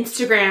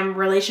Instagram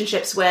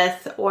relationships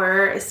with,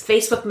 or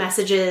Facebook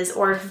messages,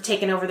 or have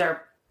taken over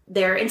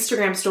their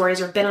Instagram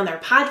stories or been on their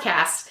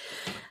podcast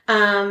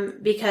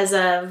because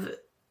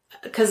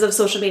of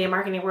Social Media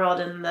Marketing World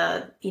and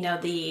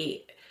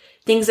the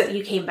things that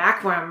you came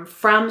back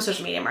from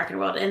Social Media Marketing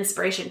World,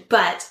 inspiration.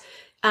 But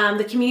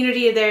the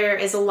community there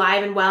is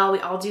alive and well. We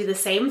all do the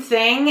same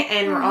thing,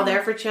 and we're all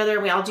there for each other.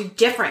 We all do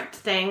different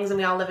things, and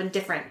we all live in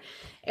different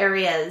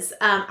areas.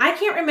 I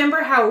can't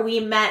remember how we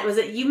met. Was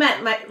it you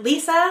met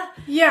Lisa?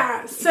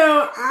 Yeah.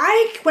 So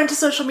I went to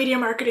Social Media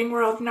Marketing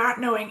World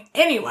not knowing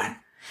anyone.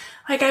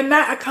 I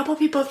met a couple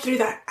people through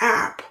that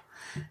app.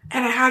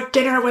 And I had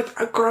dinner with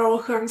a girl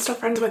who I'm still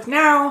friends with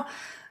now,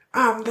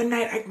 the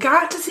night I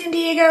got to San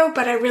Diego,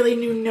 but I really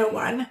knew no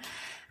one.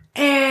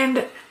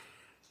 And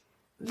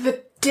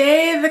the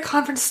day the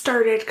conference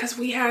started, because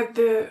we had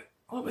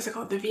what was it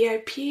called? The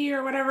VIP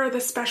or whatever, the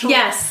special.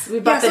 Yes,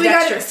 we bought the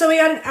extra. So we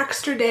got an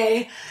extra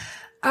day.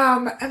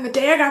 And the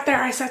day I got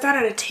there, I sat down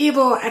at a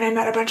table and I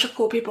met a bunch of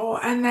cool people.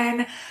 And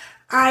then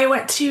I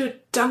went to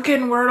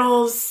Duncan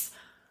Wurtle's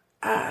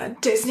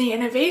Disney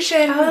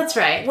Innovation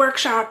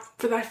workshop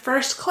for my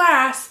first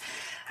class,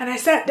 and I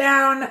sat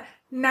down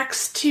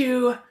next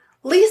to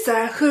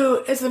Lisa,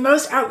 who is the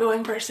most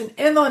outgoing person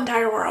in the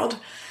entire world,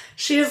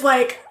 she is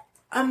like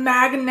a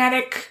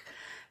magnetic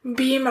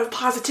beam of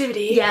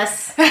positivity.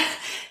 Yes.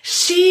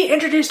 She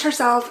introduced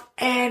herself,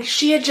 and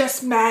she had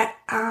just met,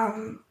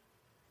 oh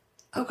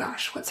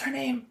gosh, what's her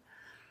name?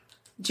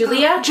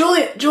 Julia?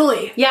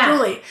 Julie. Yeah.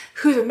 Julie,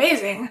 who's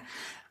amazing.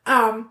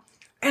 And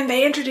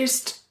they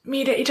introduced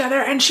me to each other,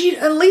 and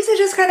Lisa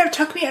just kind of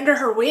took me under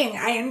her wing.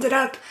 I ended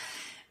up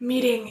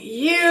meeting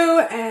you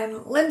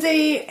and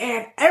Lindsay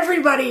and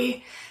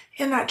everybody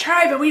in that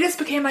tribe, and we just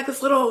became like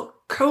this little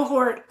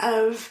cohort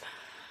of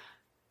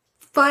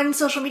fun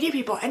social media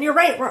people. And you're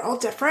right, we're all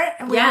different,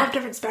 and we all have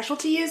different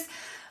specialties,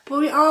 but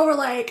we all were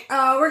like,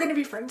 oh, we're going to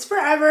be friends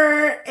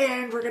forever,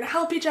 and we're going to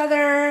help each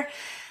other.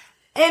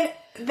 And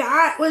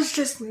that was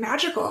just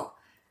magical.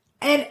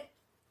 And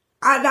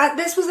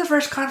this was the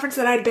first conference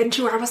that I'd been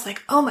to where I was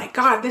like, oh my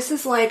God, this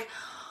is like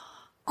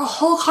a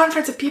whole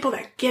conference of people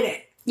that get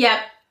it. Yep.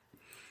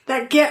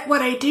 That get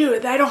what I do.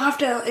 That I don't have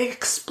to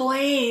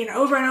explain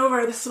over and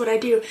over, this is what I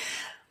do.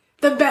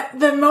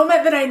 The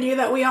moment that I knew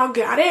that we all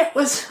got it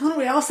was when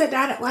we all sat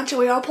down at lunch and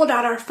we all pulled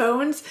out our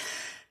phones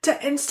to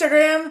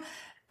Instagram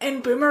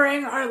and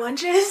boomerang our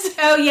lunches.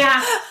 Oh,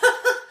 yeah.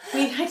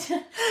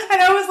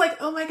 And I was like,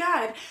 oh my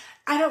God,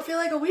 I don't feel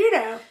like a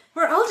weirdo.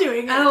 We're all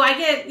doing it. Oh, I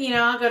get,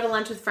 I'll go to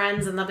lunch with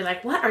friends and they'll be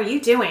like, what are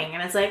you doing?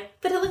 And it's like,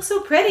 but it looks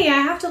so pretty. I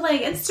have to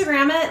like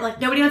Instagram it.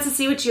 Like nobody wants to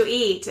see what you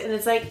eat. And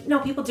it's like, no,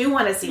 people do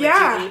want to see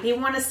what you eat.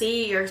 People want to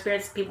see your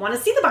experience. People want to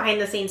see the behind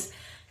the scenes.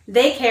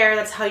 They care.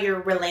 That's how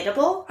you're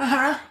relatable.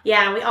 Uh-huh.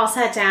 Yeah. We all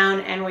sat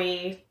down and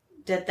we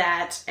did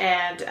that.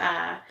 And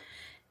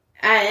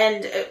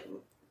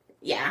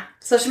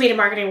social media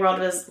marketing world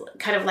was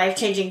kind of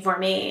life-changing for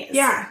me.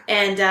 Yeah.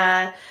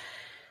 And,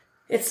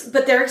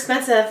 but they're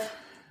expensive.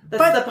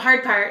 That's the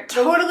hard part.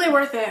 Totally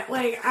worth it.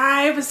 Like,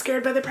 I was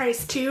scared by the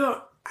price, too.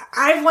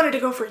 I've wanted to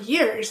go for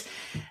years.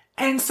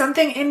 And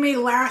something in me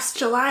last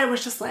July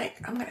was just like,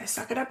 I'm going to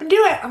suck it up and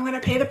do it. I'm going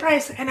to pay the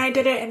price. And I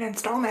did it in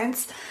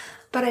installments.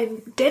 But I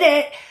did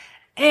it.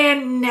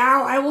 And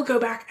now I will go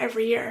back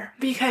every year.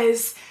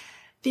 Because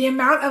the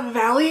amount of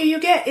value you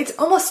get, it's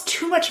almost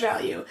too much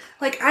value.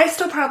 Like, I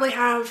still probably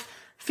have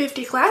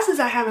 50 classes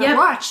I haven't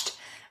watched.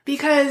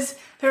 Because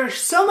there's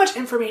so much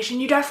information.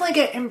 You definitely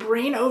get in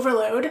brain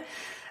overload.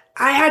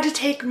 I had to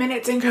take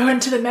minutes and go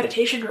into the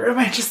meditation room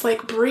and just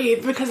like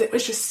breathe because it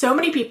was just so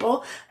many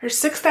people. There's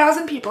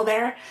 6,000 people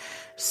there,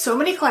 so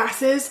many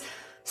classes,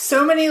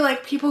 so many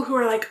like people who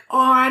are like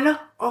on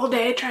all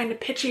day trying to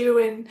pitch you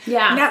and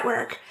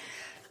network.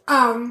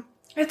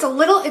 It's a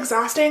little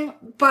exhausting,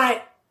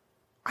 but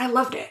I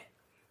loved it.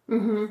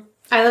 Mm-hmm.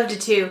 I loved it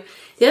too.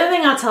 The other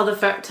thing I'll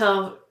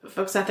tell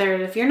folks out there,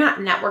 if you're not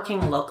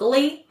networking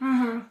locally,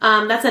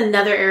 that's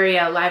another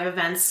area. Live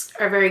events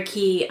are very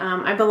key.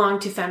 I belong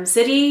to Fem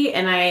City,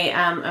 and I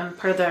am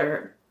part of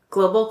the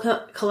Global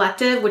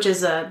Collective, which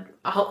is a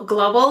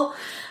global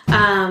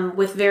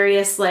with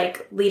various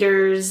like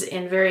leaders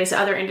in various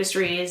other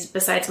industries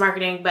besides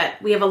marketing.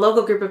 But we have a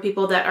local group of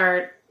people that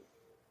are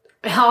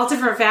all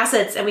different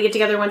facets, and we get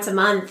together once a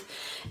month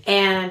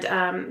and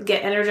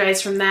get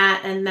energized from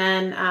that, and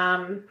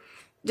then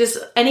just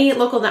any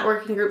local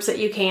networking groups that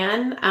you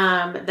can.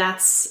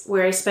 That's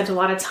where I spent a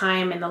lot of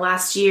time in the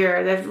last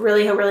year. They've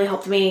really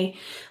helped me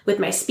with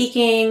my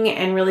speaking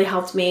and really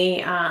helped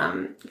me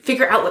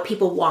figure out what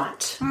people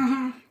want.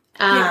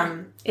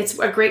 Mm-hmm. It's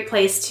a great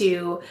place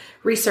to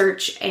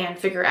research and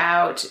figure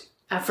out.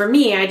 For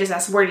me, I just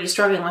ask, what are you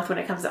struggling with when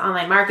it comes to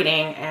online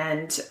marketing?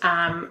 And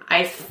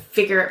I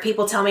figure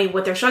people tell me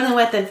what they're struggling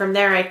with, and from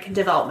there I can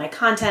develop my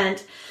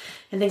content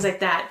and things like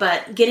that.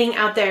 But getting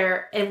out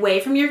there away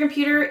from your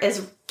computer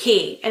is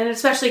key. And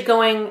especially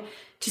going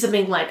to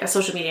something like a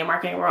social media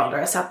marketing world or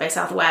a South by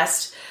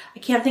Southwest. I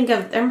can't think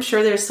of, I'm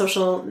sure there's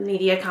social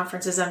media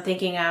conferences I'm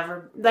thinking of,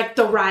 or like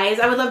the Rise.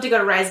 I would love to go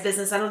to Rise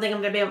Business. I don't think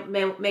I'm going to be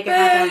able to make it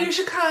happen. You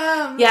should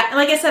come. Yeah. And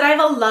like I said, I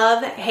have a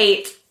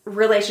love-hate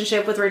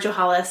relationship with Rachel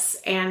Hollis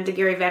and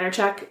Gary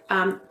Vaynerchuk.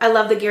 I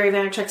love that Gary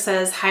Vaynerchuk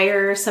says,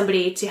 hire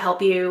somebody to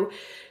help you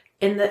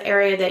in the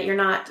area that you're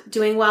not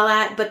doing well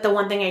at. But the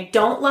one thing I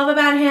don't love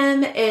about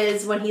him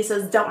is when he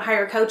says don't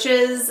hire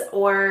coaches,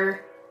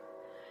 or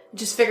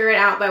just figure it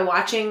out by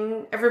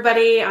watching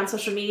everybody on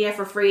social media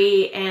for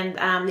free. And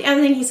the other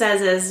thing he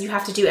says is you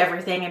have to do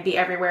everything and be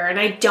everywhere. And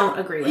I don't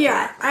agree with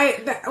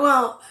that.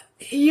 Well,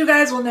 you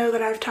guys will know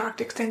that I've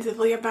talked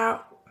extensively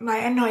about my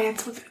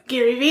annoyance with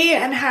Gary Vee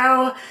and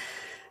how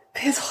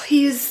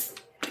he's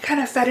kind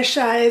of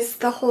fetishized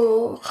the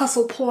whole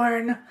hustle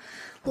porn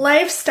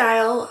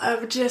lifestyle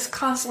of just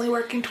constantly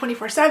working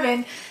 24/7.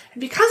 And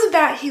because of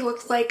that, he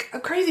looks like a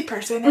crazy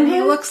person, and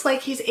he looks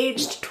like he's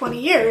aged 20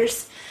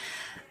 years.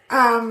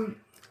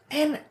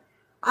 And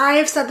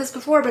I've said this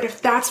before, but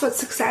if that's what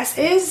success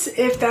is,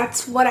 if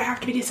that's what I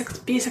have to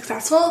be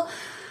successful,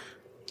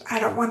 I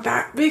don't want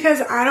that,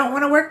 because I don't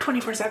want to work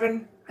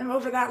 24/7. I'm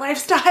over that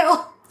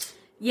lifestyle.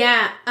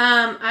 Yeah.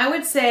 I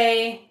would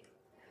say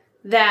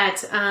that,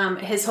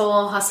 his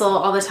whole hustle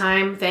all the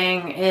time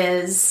thing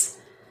is,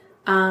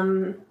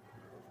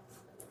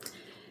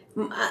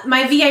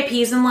 my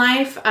VIPs in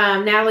life,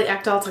 Natalie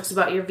Ekdahl talks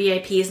about your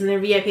VIPs, and their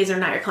VIPs are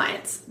not your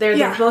clients. They're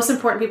the most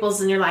important people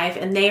in your life,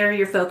 and they are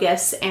your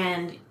focus.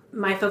 And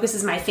my focus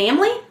is my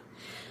family,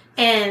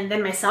 and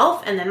then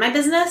myself, and then my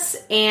business.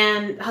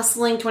 And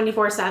hustling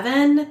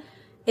 24/7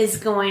 is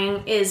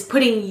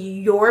putting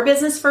your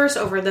business first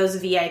over those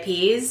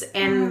VIPs.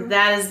 And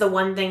that is the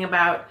one thing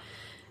about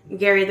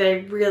Gary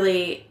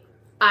that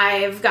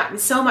I've gotten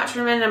so much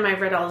from him, and I've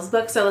read all his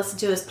books. I listen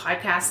to his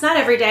podcasts, not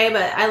every day,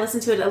 but I listen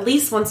to it at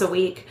least once a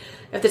week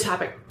if the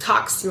topic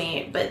talks to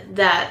me. But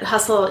that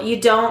hustle, you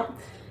don't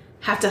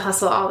have to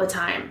hustle all the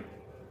time.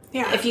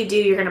 Yeah. If you do,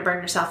 you're going to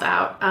burn yourself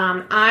out.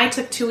 I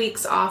took 2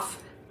 weeks off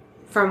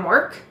from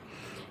work,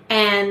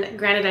 and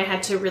granted, I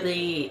had to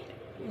really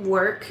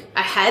work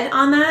ahead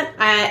on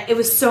that. It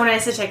was so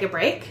nice to take a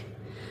break.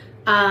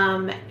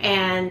 I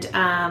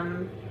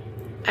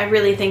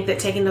really think that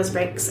taking those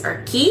breaks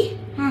are key.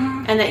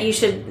 And that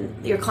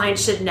your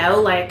clients should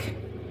know, like,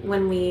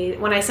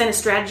 when I send a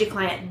strategy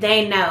client,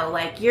 they know,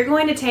 like, I'm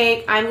going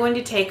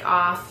to take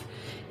off,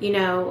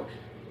 2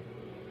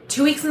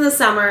 weeks in the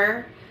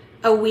summer,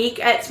 a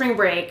week at spring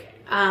break,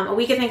 a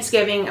week at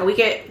Thanksgiving,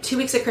 2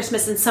 weeks at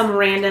Christmas, and some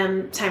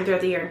random time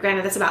throughout the year.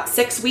 Granted, that's about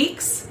 6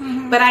 weeks,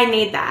 but I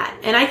need that.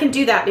 And I can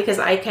do that because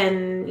I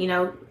can,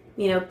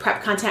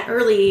 prep content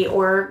early,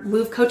 or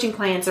move coaching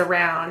clients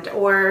around,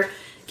 or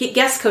get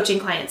guest coaching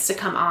clients to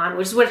come on,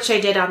 which is what I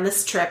did on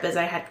this trip. Is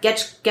I had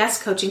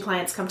guest coaching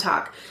clients come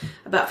talk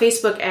about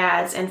Facebook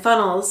ads and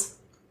funnels.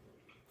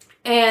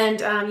 And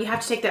you have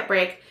to take that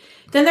break.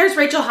 Then there's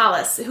Rachel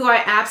Hollis, who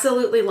I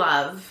absolutely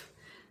love.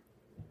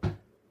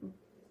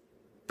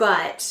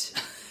 But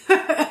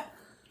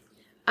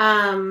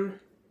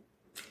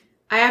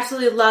I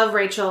absolutely love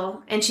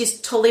Rachel, and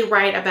she's totally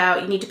right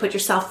about you need to put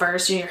yourself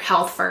first and your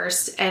health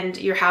first, and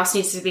your house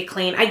needs to be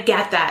clean. I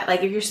get that.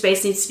 Like, if your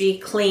space needs to be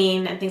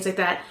clean and things like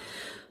that.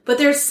 But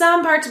there's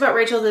some parts about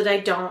Rachel that I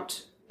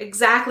don't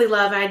exactly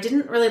love. And I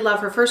didn't really love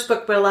her first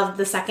book, but I loved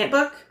the second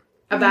book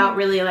about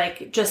really,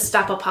 like, just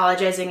stop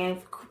apologizing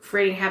and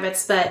creating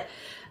habits. But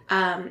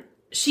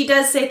she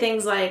does say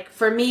things like,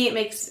 for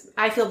me,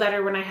 I feel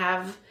better when I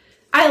have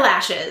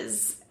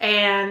eyelashes.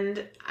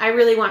 And I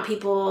really want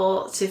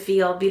people to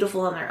feel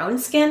beautiful in their own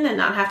skin and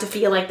not have to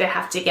feel like they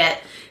have to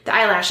get the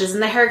eyelashes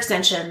and the hair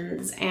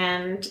extensions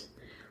and,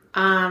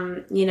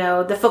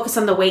 the focus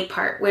on the weight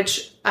part,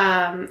 which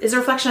is a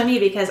reflection on me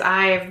because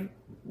I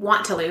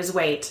want to lose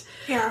weight.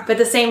 Yeah. But at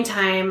the same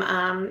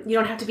time, you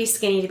don't have to be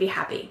skinny to be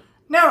happy.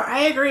 No,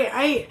 I agree.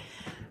 I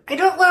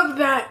don't love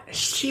that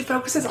she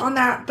focuses on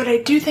that, but I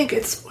do think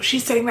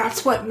she's saying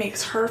that's what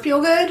makes her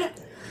feel good.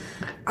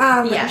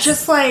 Yes.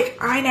 Just like,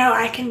 I know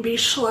I can be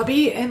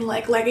schlubby in,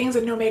 like, leggings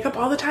and no makeup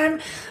all the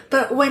time,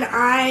 but when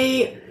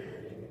I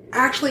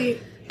actually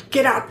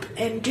get up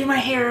and do my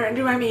hair and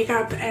do my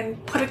makeup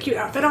and put a cute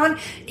outfit on,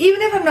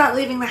 even if I'm not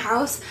leaving the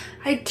house,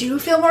 I do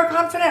feel more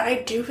confident.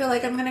 I do feel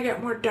like I'm going to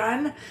get more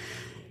done,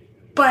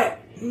 but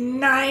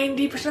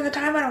 90% of the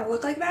time I don't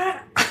look like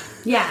that.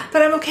 Yeah.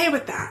 But I'm okay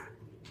with that.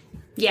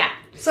 Yeah.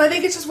 So I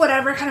think it's just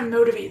whatever kind of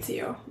motivates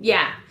you.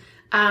 Yeah.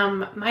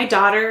 My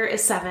daughter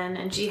is 7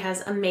 and she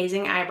has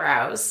amazing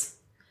eyebrows.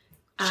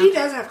 She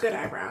does have good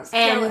eyebrows.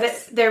 And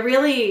they're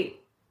really,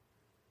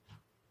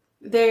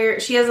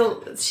 she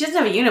doesn't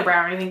have a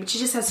unibrow or anything, but she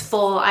just has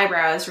full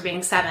eyebrows for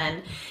being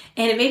 7.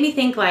 And it made me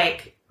think,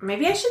 like,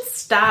 maybe I should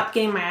stop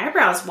getting my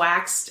eyebrows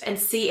waxed and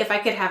see if I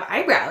could have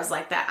eyebrows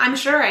like that. I'm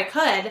sure I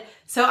could.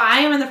 So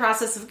I am in the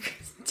process of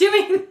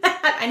doing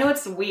that. I know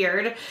it's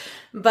weird,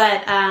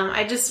 but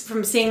I just,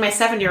 from seeing my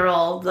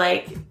 7-year-old,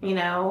 like,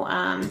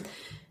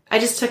 I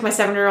just took my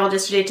 7-year-old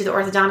yesterday to the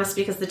orthodontist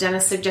because the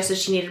dentist suggested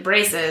she needed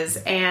braces.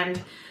 And,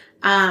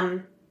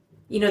 the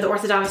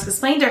orthodontist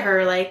explained to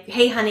her, like,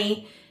 hey,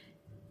 honey,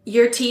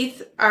 your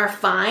teeth are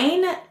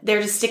fine.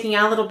 They're just sticking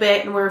out a little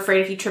bit, and we're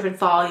afraid if you trip and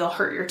fall, you'll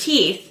hurt your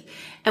teeth.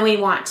 And we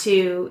want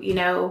to,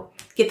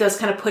 get those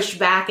kind of pushed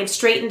back and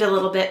straightened a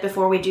little bit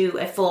before we do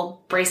a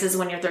full braces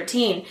when you're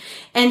 13.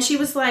 And she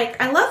was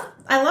like, I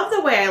love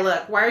the way I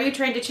look. Why are you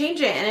trying to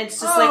change it? And it's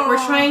just like,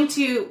 we're trying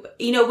to,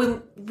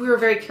 when we were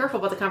very careful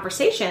about the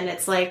conversation,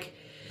 it's like,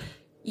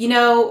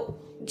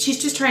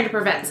 she's just trying to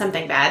prevent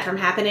something bad from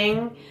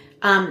happening.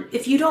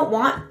 If you don't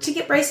want to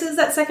get braces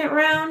that second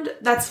round,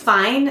 that's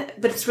fine,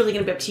 but it's really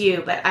going to be up to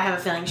you. But I have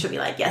a feeling she'll be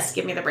like, yes,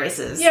 give me the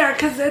braces. Yeah,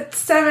 because it's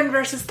 7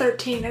 versus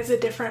 13 is a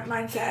different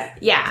mindset.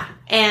 Yeah.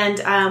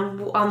 And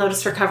I'll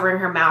notice her covering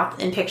her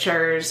mouth in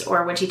pictures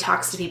or when she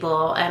talks to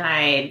people. And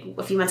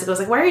a few months ago, was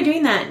like, why are you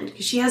doing that?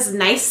 Because she has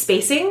nice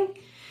spacing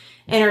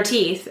in her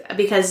teeth,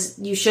 because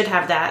you should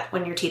have that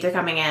when your teeth are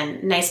coming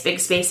in. Nice big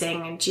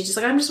spacing. And she's just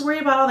like, I'm just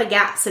worried about all the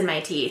gaps in my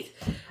teeth.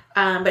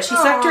 But she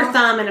sucked her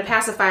thumb in a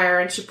pacifier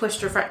and she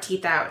pushed her front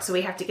teeth out. So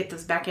we have to get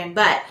those back in.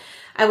 But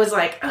I was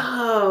like,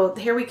 oh,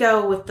 here we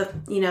go with the,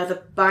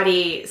 the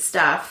body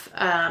stuff.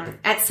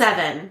 At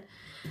 7,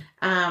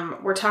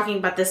 we're talking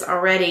about this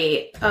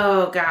already.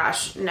 Oh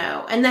gosh,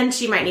 no. And then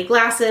she might need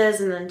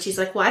glasses. And then she's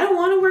like, well, I don't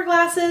want to wear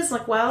glasses.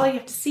 Like, well, you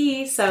have to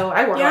see. So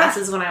I wore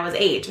glasses when I was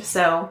 8.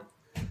 So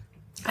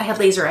I had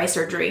laser eye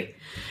surgery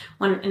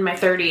when in my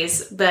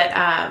 30s,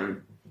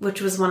 but which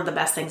was one of the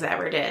best things I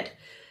ever did.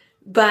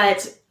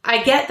 But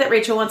I get that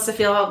Rachel wants to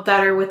feel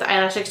better with the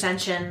eyelash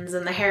extensions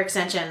and the hair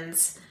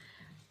extensions.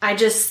 I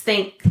just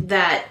think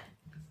that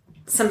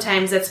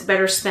sometimes it's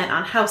better spent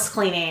on house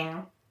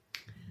cleaning.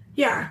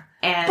 Yeah.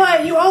 And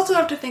but you also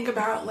have to think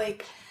about,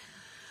 like,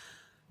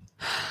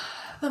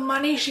 the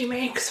money she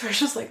makes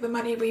versus, like, the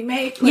money we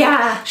make. Like,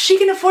 yeah. She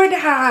can afford to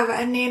have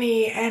a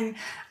nanny and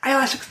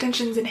eyelash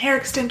extensions and hair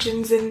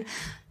extensions and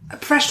a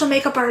professional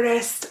makeup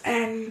artist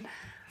and...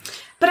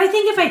 But I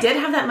think if I did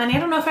have that money, I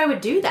don't know if I would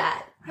do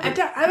that. I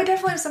would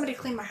definitely have somebody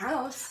clean my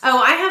house. Oh,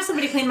 I have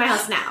somebody clean my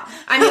house now.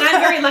 I mean,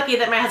 I'm very lucky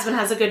that my husband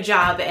has a good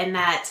job and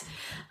that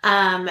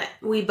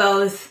we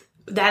both,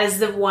 that is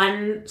the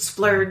one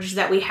splurge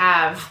that we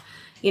have.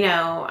 You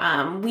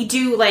know, we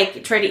do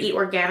like try to eat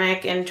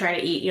organic and try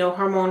to eat, you know,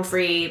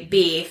 hormone-free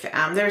beef.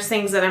 There's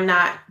things that I'm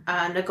not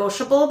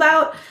negotiable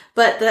about,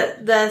 but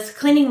the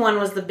cleaning one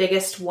was the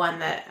biggest one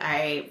that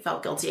I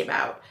felt guilty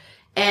about.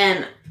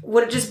 And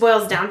what it just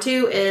boils down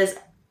to is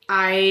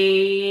I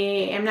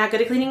am not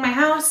good at cleaning my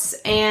house,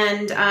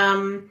 and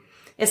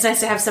it's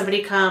nice to have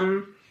somebody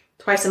come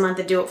twice a month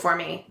and do it for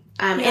me.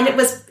 And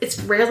it's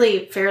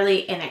rarely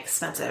fairly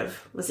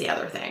inexpensive was the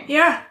other thing.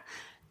 Yeah.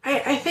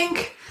 I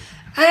think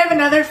I have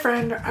another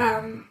friend,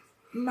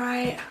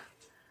 my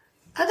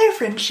other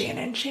friend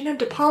Shannon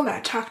De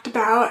Palma, talked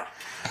about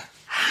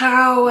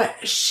how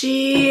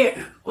she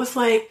was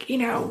like, you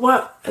know,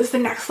 what is the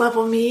next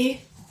level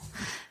me?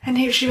 And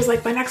she was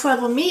like, my next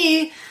level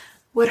me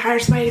would hire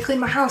somebody to clean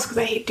my house because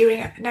I hate doing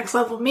it. Next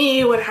level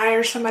me would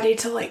hire somebody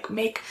to, like,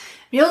 make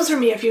meals for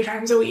me a few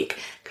times a week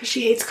because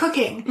she hates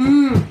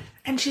cooking.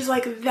 And she's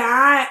like,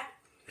 that,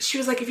 she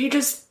was like, if you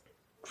just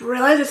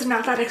realize it's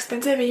not that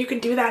expensive and you can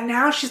do that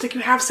now, she's like,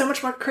 you have so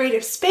much more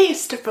creative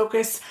space to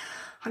focus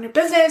on your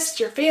business,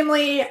 your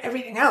family,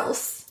 everything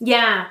else.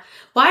 Yeah.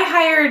 Well, I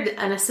hired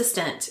an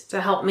assistant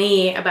to help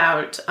me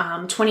about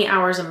 20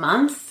 hours a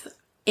month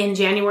in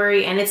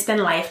January, and it's been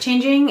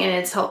life-changing, and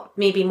it's helped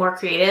me be more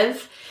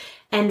creative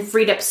and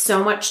freed up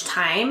so much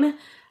time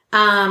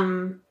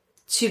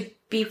to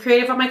be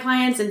creative on my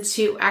clients and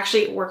to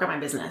actually work on my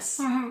business.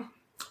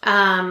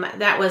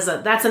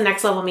 That's the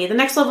next level me. The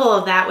next level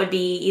of that would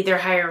be either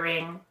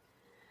hiring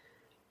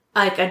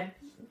like a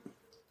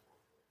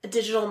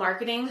digital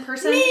marketing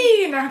person.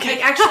 Me! No, okay.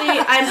 Like, actually,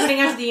 I'm putting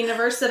out to the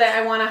universe that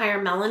I want to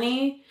hire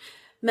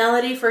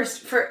Melody for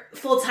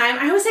full time.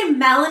 I always say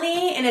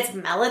Melanie, and it's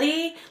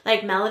Melody,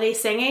 like Melody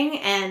singing.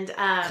 And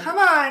come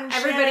on,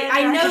 everybody, Shannon.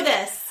 I know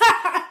this,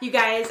 you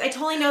guys. I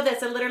totally know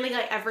this. I literally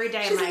like every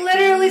day. She's I'm like,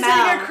 literally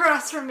Mel. sitting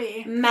across from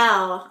me.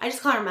 Mel. I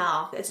just call her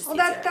Mel. It's just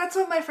that's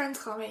what my friends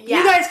call me. Yeah.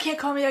 You guys can't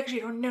call me that because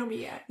you don't know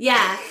me yet.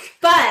 Yeah,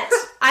 but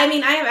I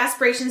mean, I have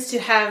aspirations to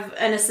have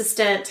an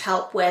assistant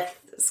help with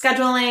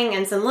scheduling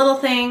and some little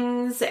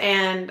things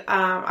and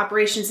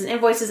operations and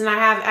invoices, and I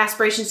have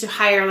aspirations to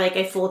hire like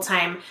a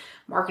full-time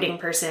marketing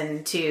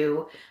person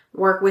to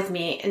work with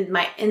me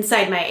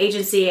inside my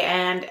agency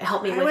and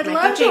help me with my coaching.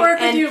 I would love to work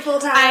with you full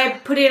time. I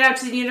put it out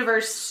to the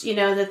universe, you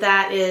know,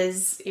 that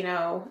is, you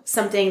know,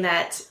 something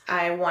that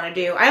I want to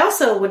do. I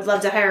also would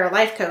love to hire a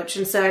life coach,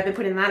 and so I've been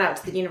putting that out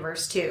to the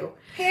universe too.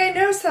 Hey, I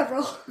know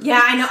several. Yeah,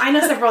 I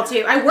know several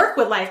too. I work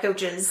with life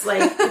coaches.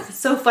 Like, it's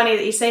so funny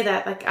that you say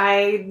that.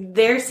 Like,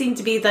 there seem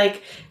to be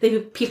like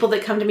the people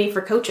that come to me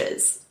for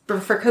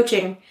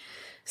coaching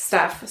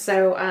stuff.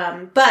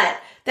 So,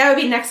 but that would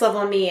be next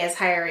level of me, is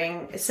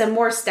hiring some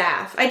more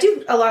staff. I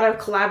do a lot of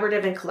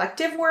collaborative and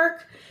collective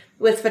work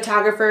with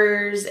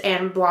photographers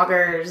and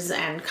bloggers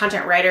and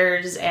content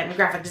writers and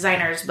graphic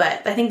designers.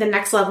 But I think the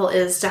next level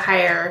is to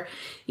hire,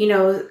 you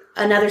know,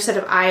 another set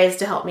of eyes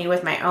to help me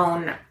with my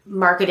own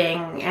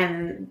marketing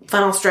and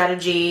funnel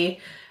strategy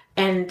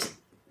and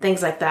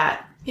things like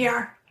that.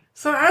 Yeah.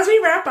 So as we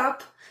wrap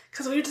up,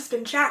 because we've just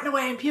been chatting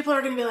away and people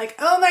are going to be like,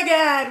 oh my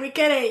God, we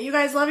get it. You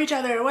guys love each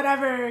other,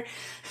 whatever.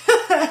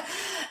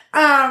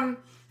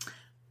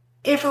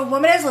 If a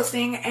woman is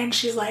listening and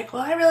she's like,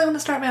 well, I really want to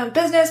start my own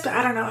business, but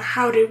I don't know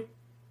how to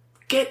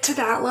get to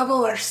that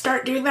level or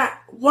start doing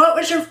that, what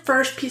was your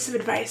first piece of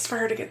advice for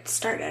her to get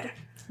started?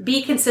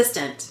 Be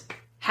consistent.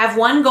 Have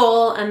one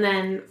goal and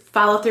then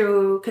follow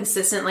through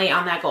consistently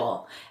on that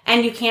goal.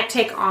 And you can't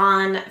take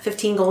on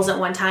 15 goals at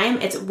one time.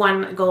 It's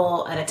one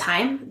goal at a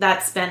time.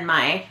 That's been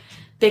my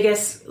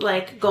biggest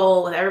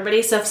goal with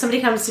everybody. So if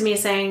somebody comes to me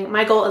saying,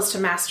 my goal is to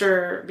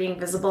master being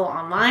visible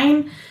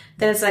online,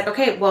 then it's like,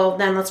 okay, well,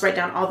 then let's write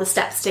down all the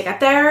steps to get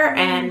there,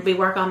 and we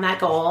work on that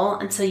goal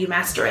until you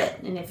master it.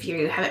 And if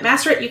you haven't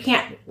mastered it, you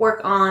can't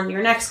work on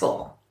your next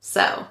goal.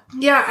 So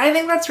yeah, I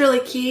think that's really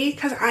key,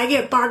 because I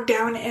get bogged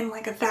down in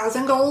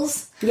 1,000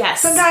 goals.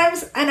 Yes.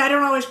 Sometimes, and I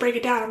don't always break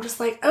it down. I'm just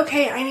like,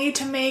 okay, I need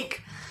to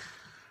make,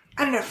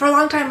 I don't know, for a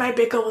long time my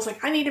big goal was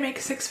I need to make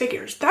 6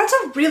 figures. That's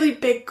a really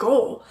big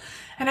goal.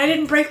 And I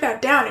didn't break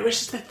that down. It was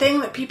just the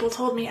thing that people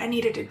told me I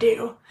needed to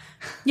do.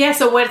 Yeah,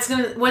 so what is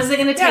it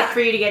going to take for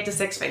you to get to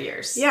 6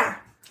 figures? Yeah.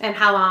 And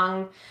how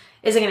long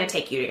is it going to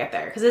take you to get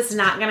there? Because it's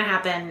not going to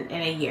happen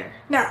in a year.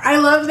 No, I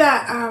love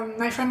that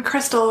my friend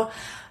Crystal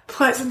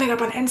put something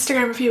up on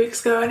Instagram a few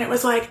weeks ago, and it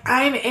was like,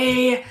 I'm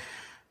a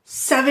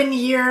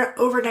 7-year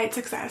overnight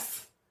success.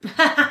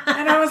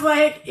 And I was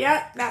like,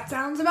 yeah, that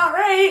sounds about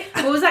right.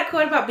 What was that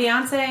quote about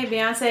Beyonce?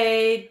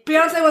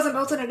 Beyonce wasn't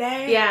built in a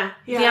day. Yeah.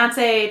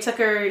 Beyonce took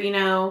her,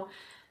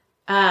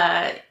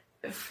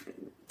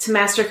 to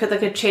master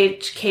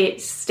the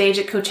stage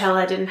at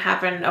Coachella didn't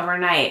happen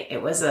overnight.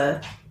 It was to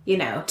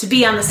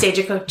be on the stage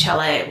at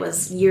Coachella, it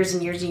was years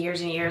and years and years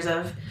and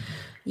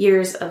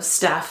years of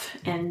stuff.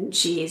 And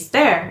she's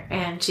there,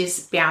 and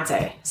she's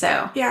Beyonce.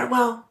 So yeah,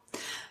 well,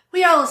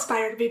 we all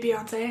aspire to be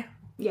Beyonce.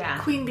 Yeah.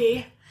 Queen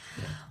Bee.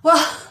 Well,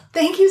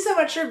 thank you so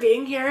much for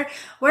being here.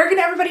 Where can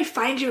everybody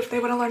find you if they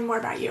want to learn more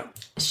about you?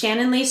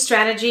 Shannon Lee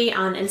Strategy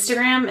on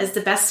Instagram is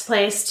the best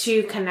place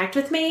to connect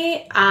with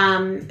me.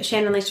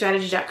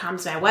 ShannonLeeStrategy.com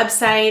is my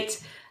website.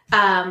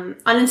 On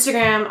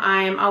Instagram,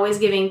 I'm always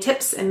giving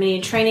tips and mini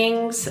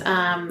trainings.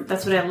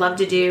 That's what I love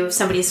to do. If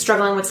somebody's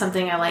struggling with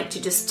something, I like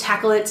to just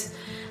tackle it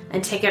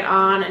and take it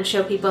on and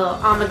show people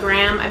on the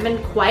gram. I've been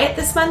quiet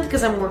this month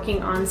because I'm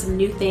working on some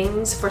new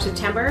things for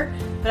September,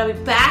 but I'll be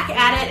back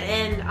at it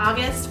in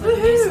August with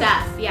new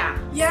stuff. Yeah.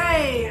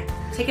 Yay!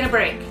 Taking a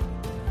break.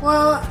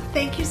 Well,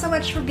 thank you so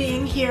much for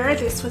being here.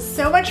 This was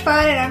so much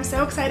fun, and I'm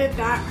so excited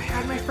that I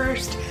had my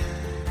first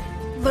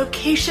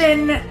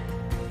location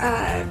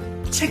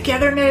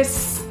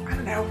togetherness, I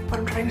don't know what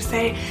I'm trying to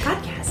say,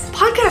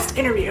 podcast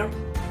interview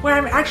where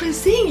I'm actually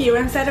seeing you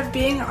instead of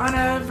being on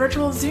a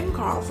virtual Zoom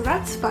call. So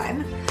that's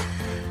fun.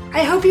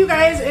 I hope you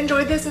guys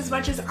enjoyed this as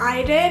much as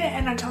I did,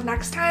 and until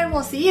next time,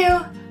 we'll see you.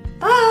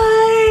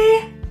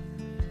 Bye!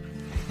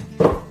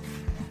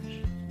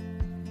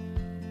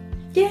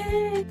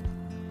 Yay!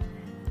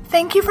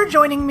 Thank you for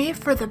joining me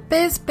for the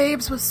Biz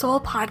Babes with Soul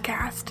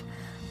podcast.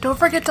 Don't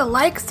forget to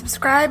like,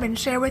 subscribe, and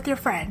share with your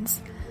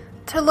friends.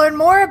 To learn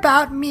more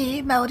about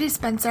me, Melody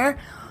Spencer,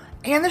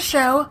 and the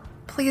show,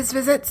 please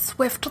visit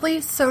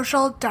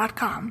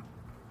swiftlysocial.com.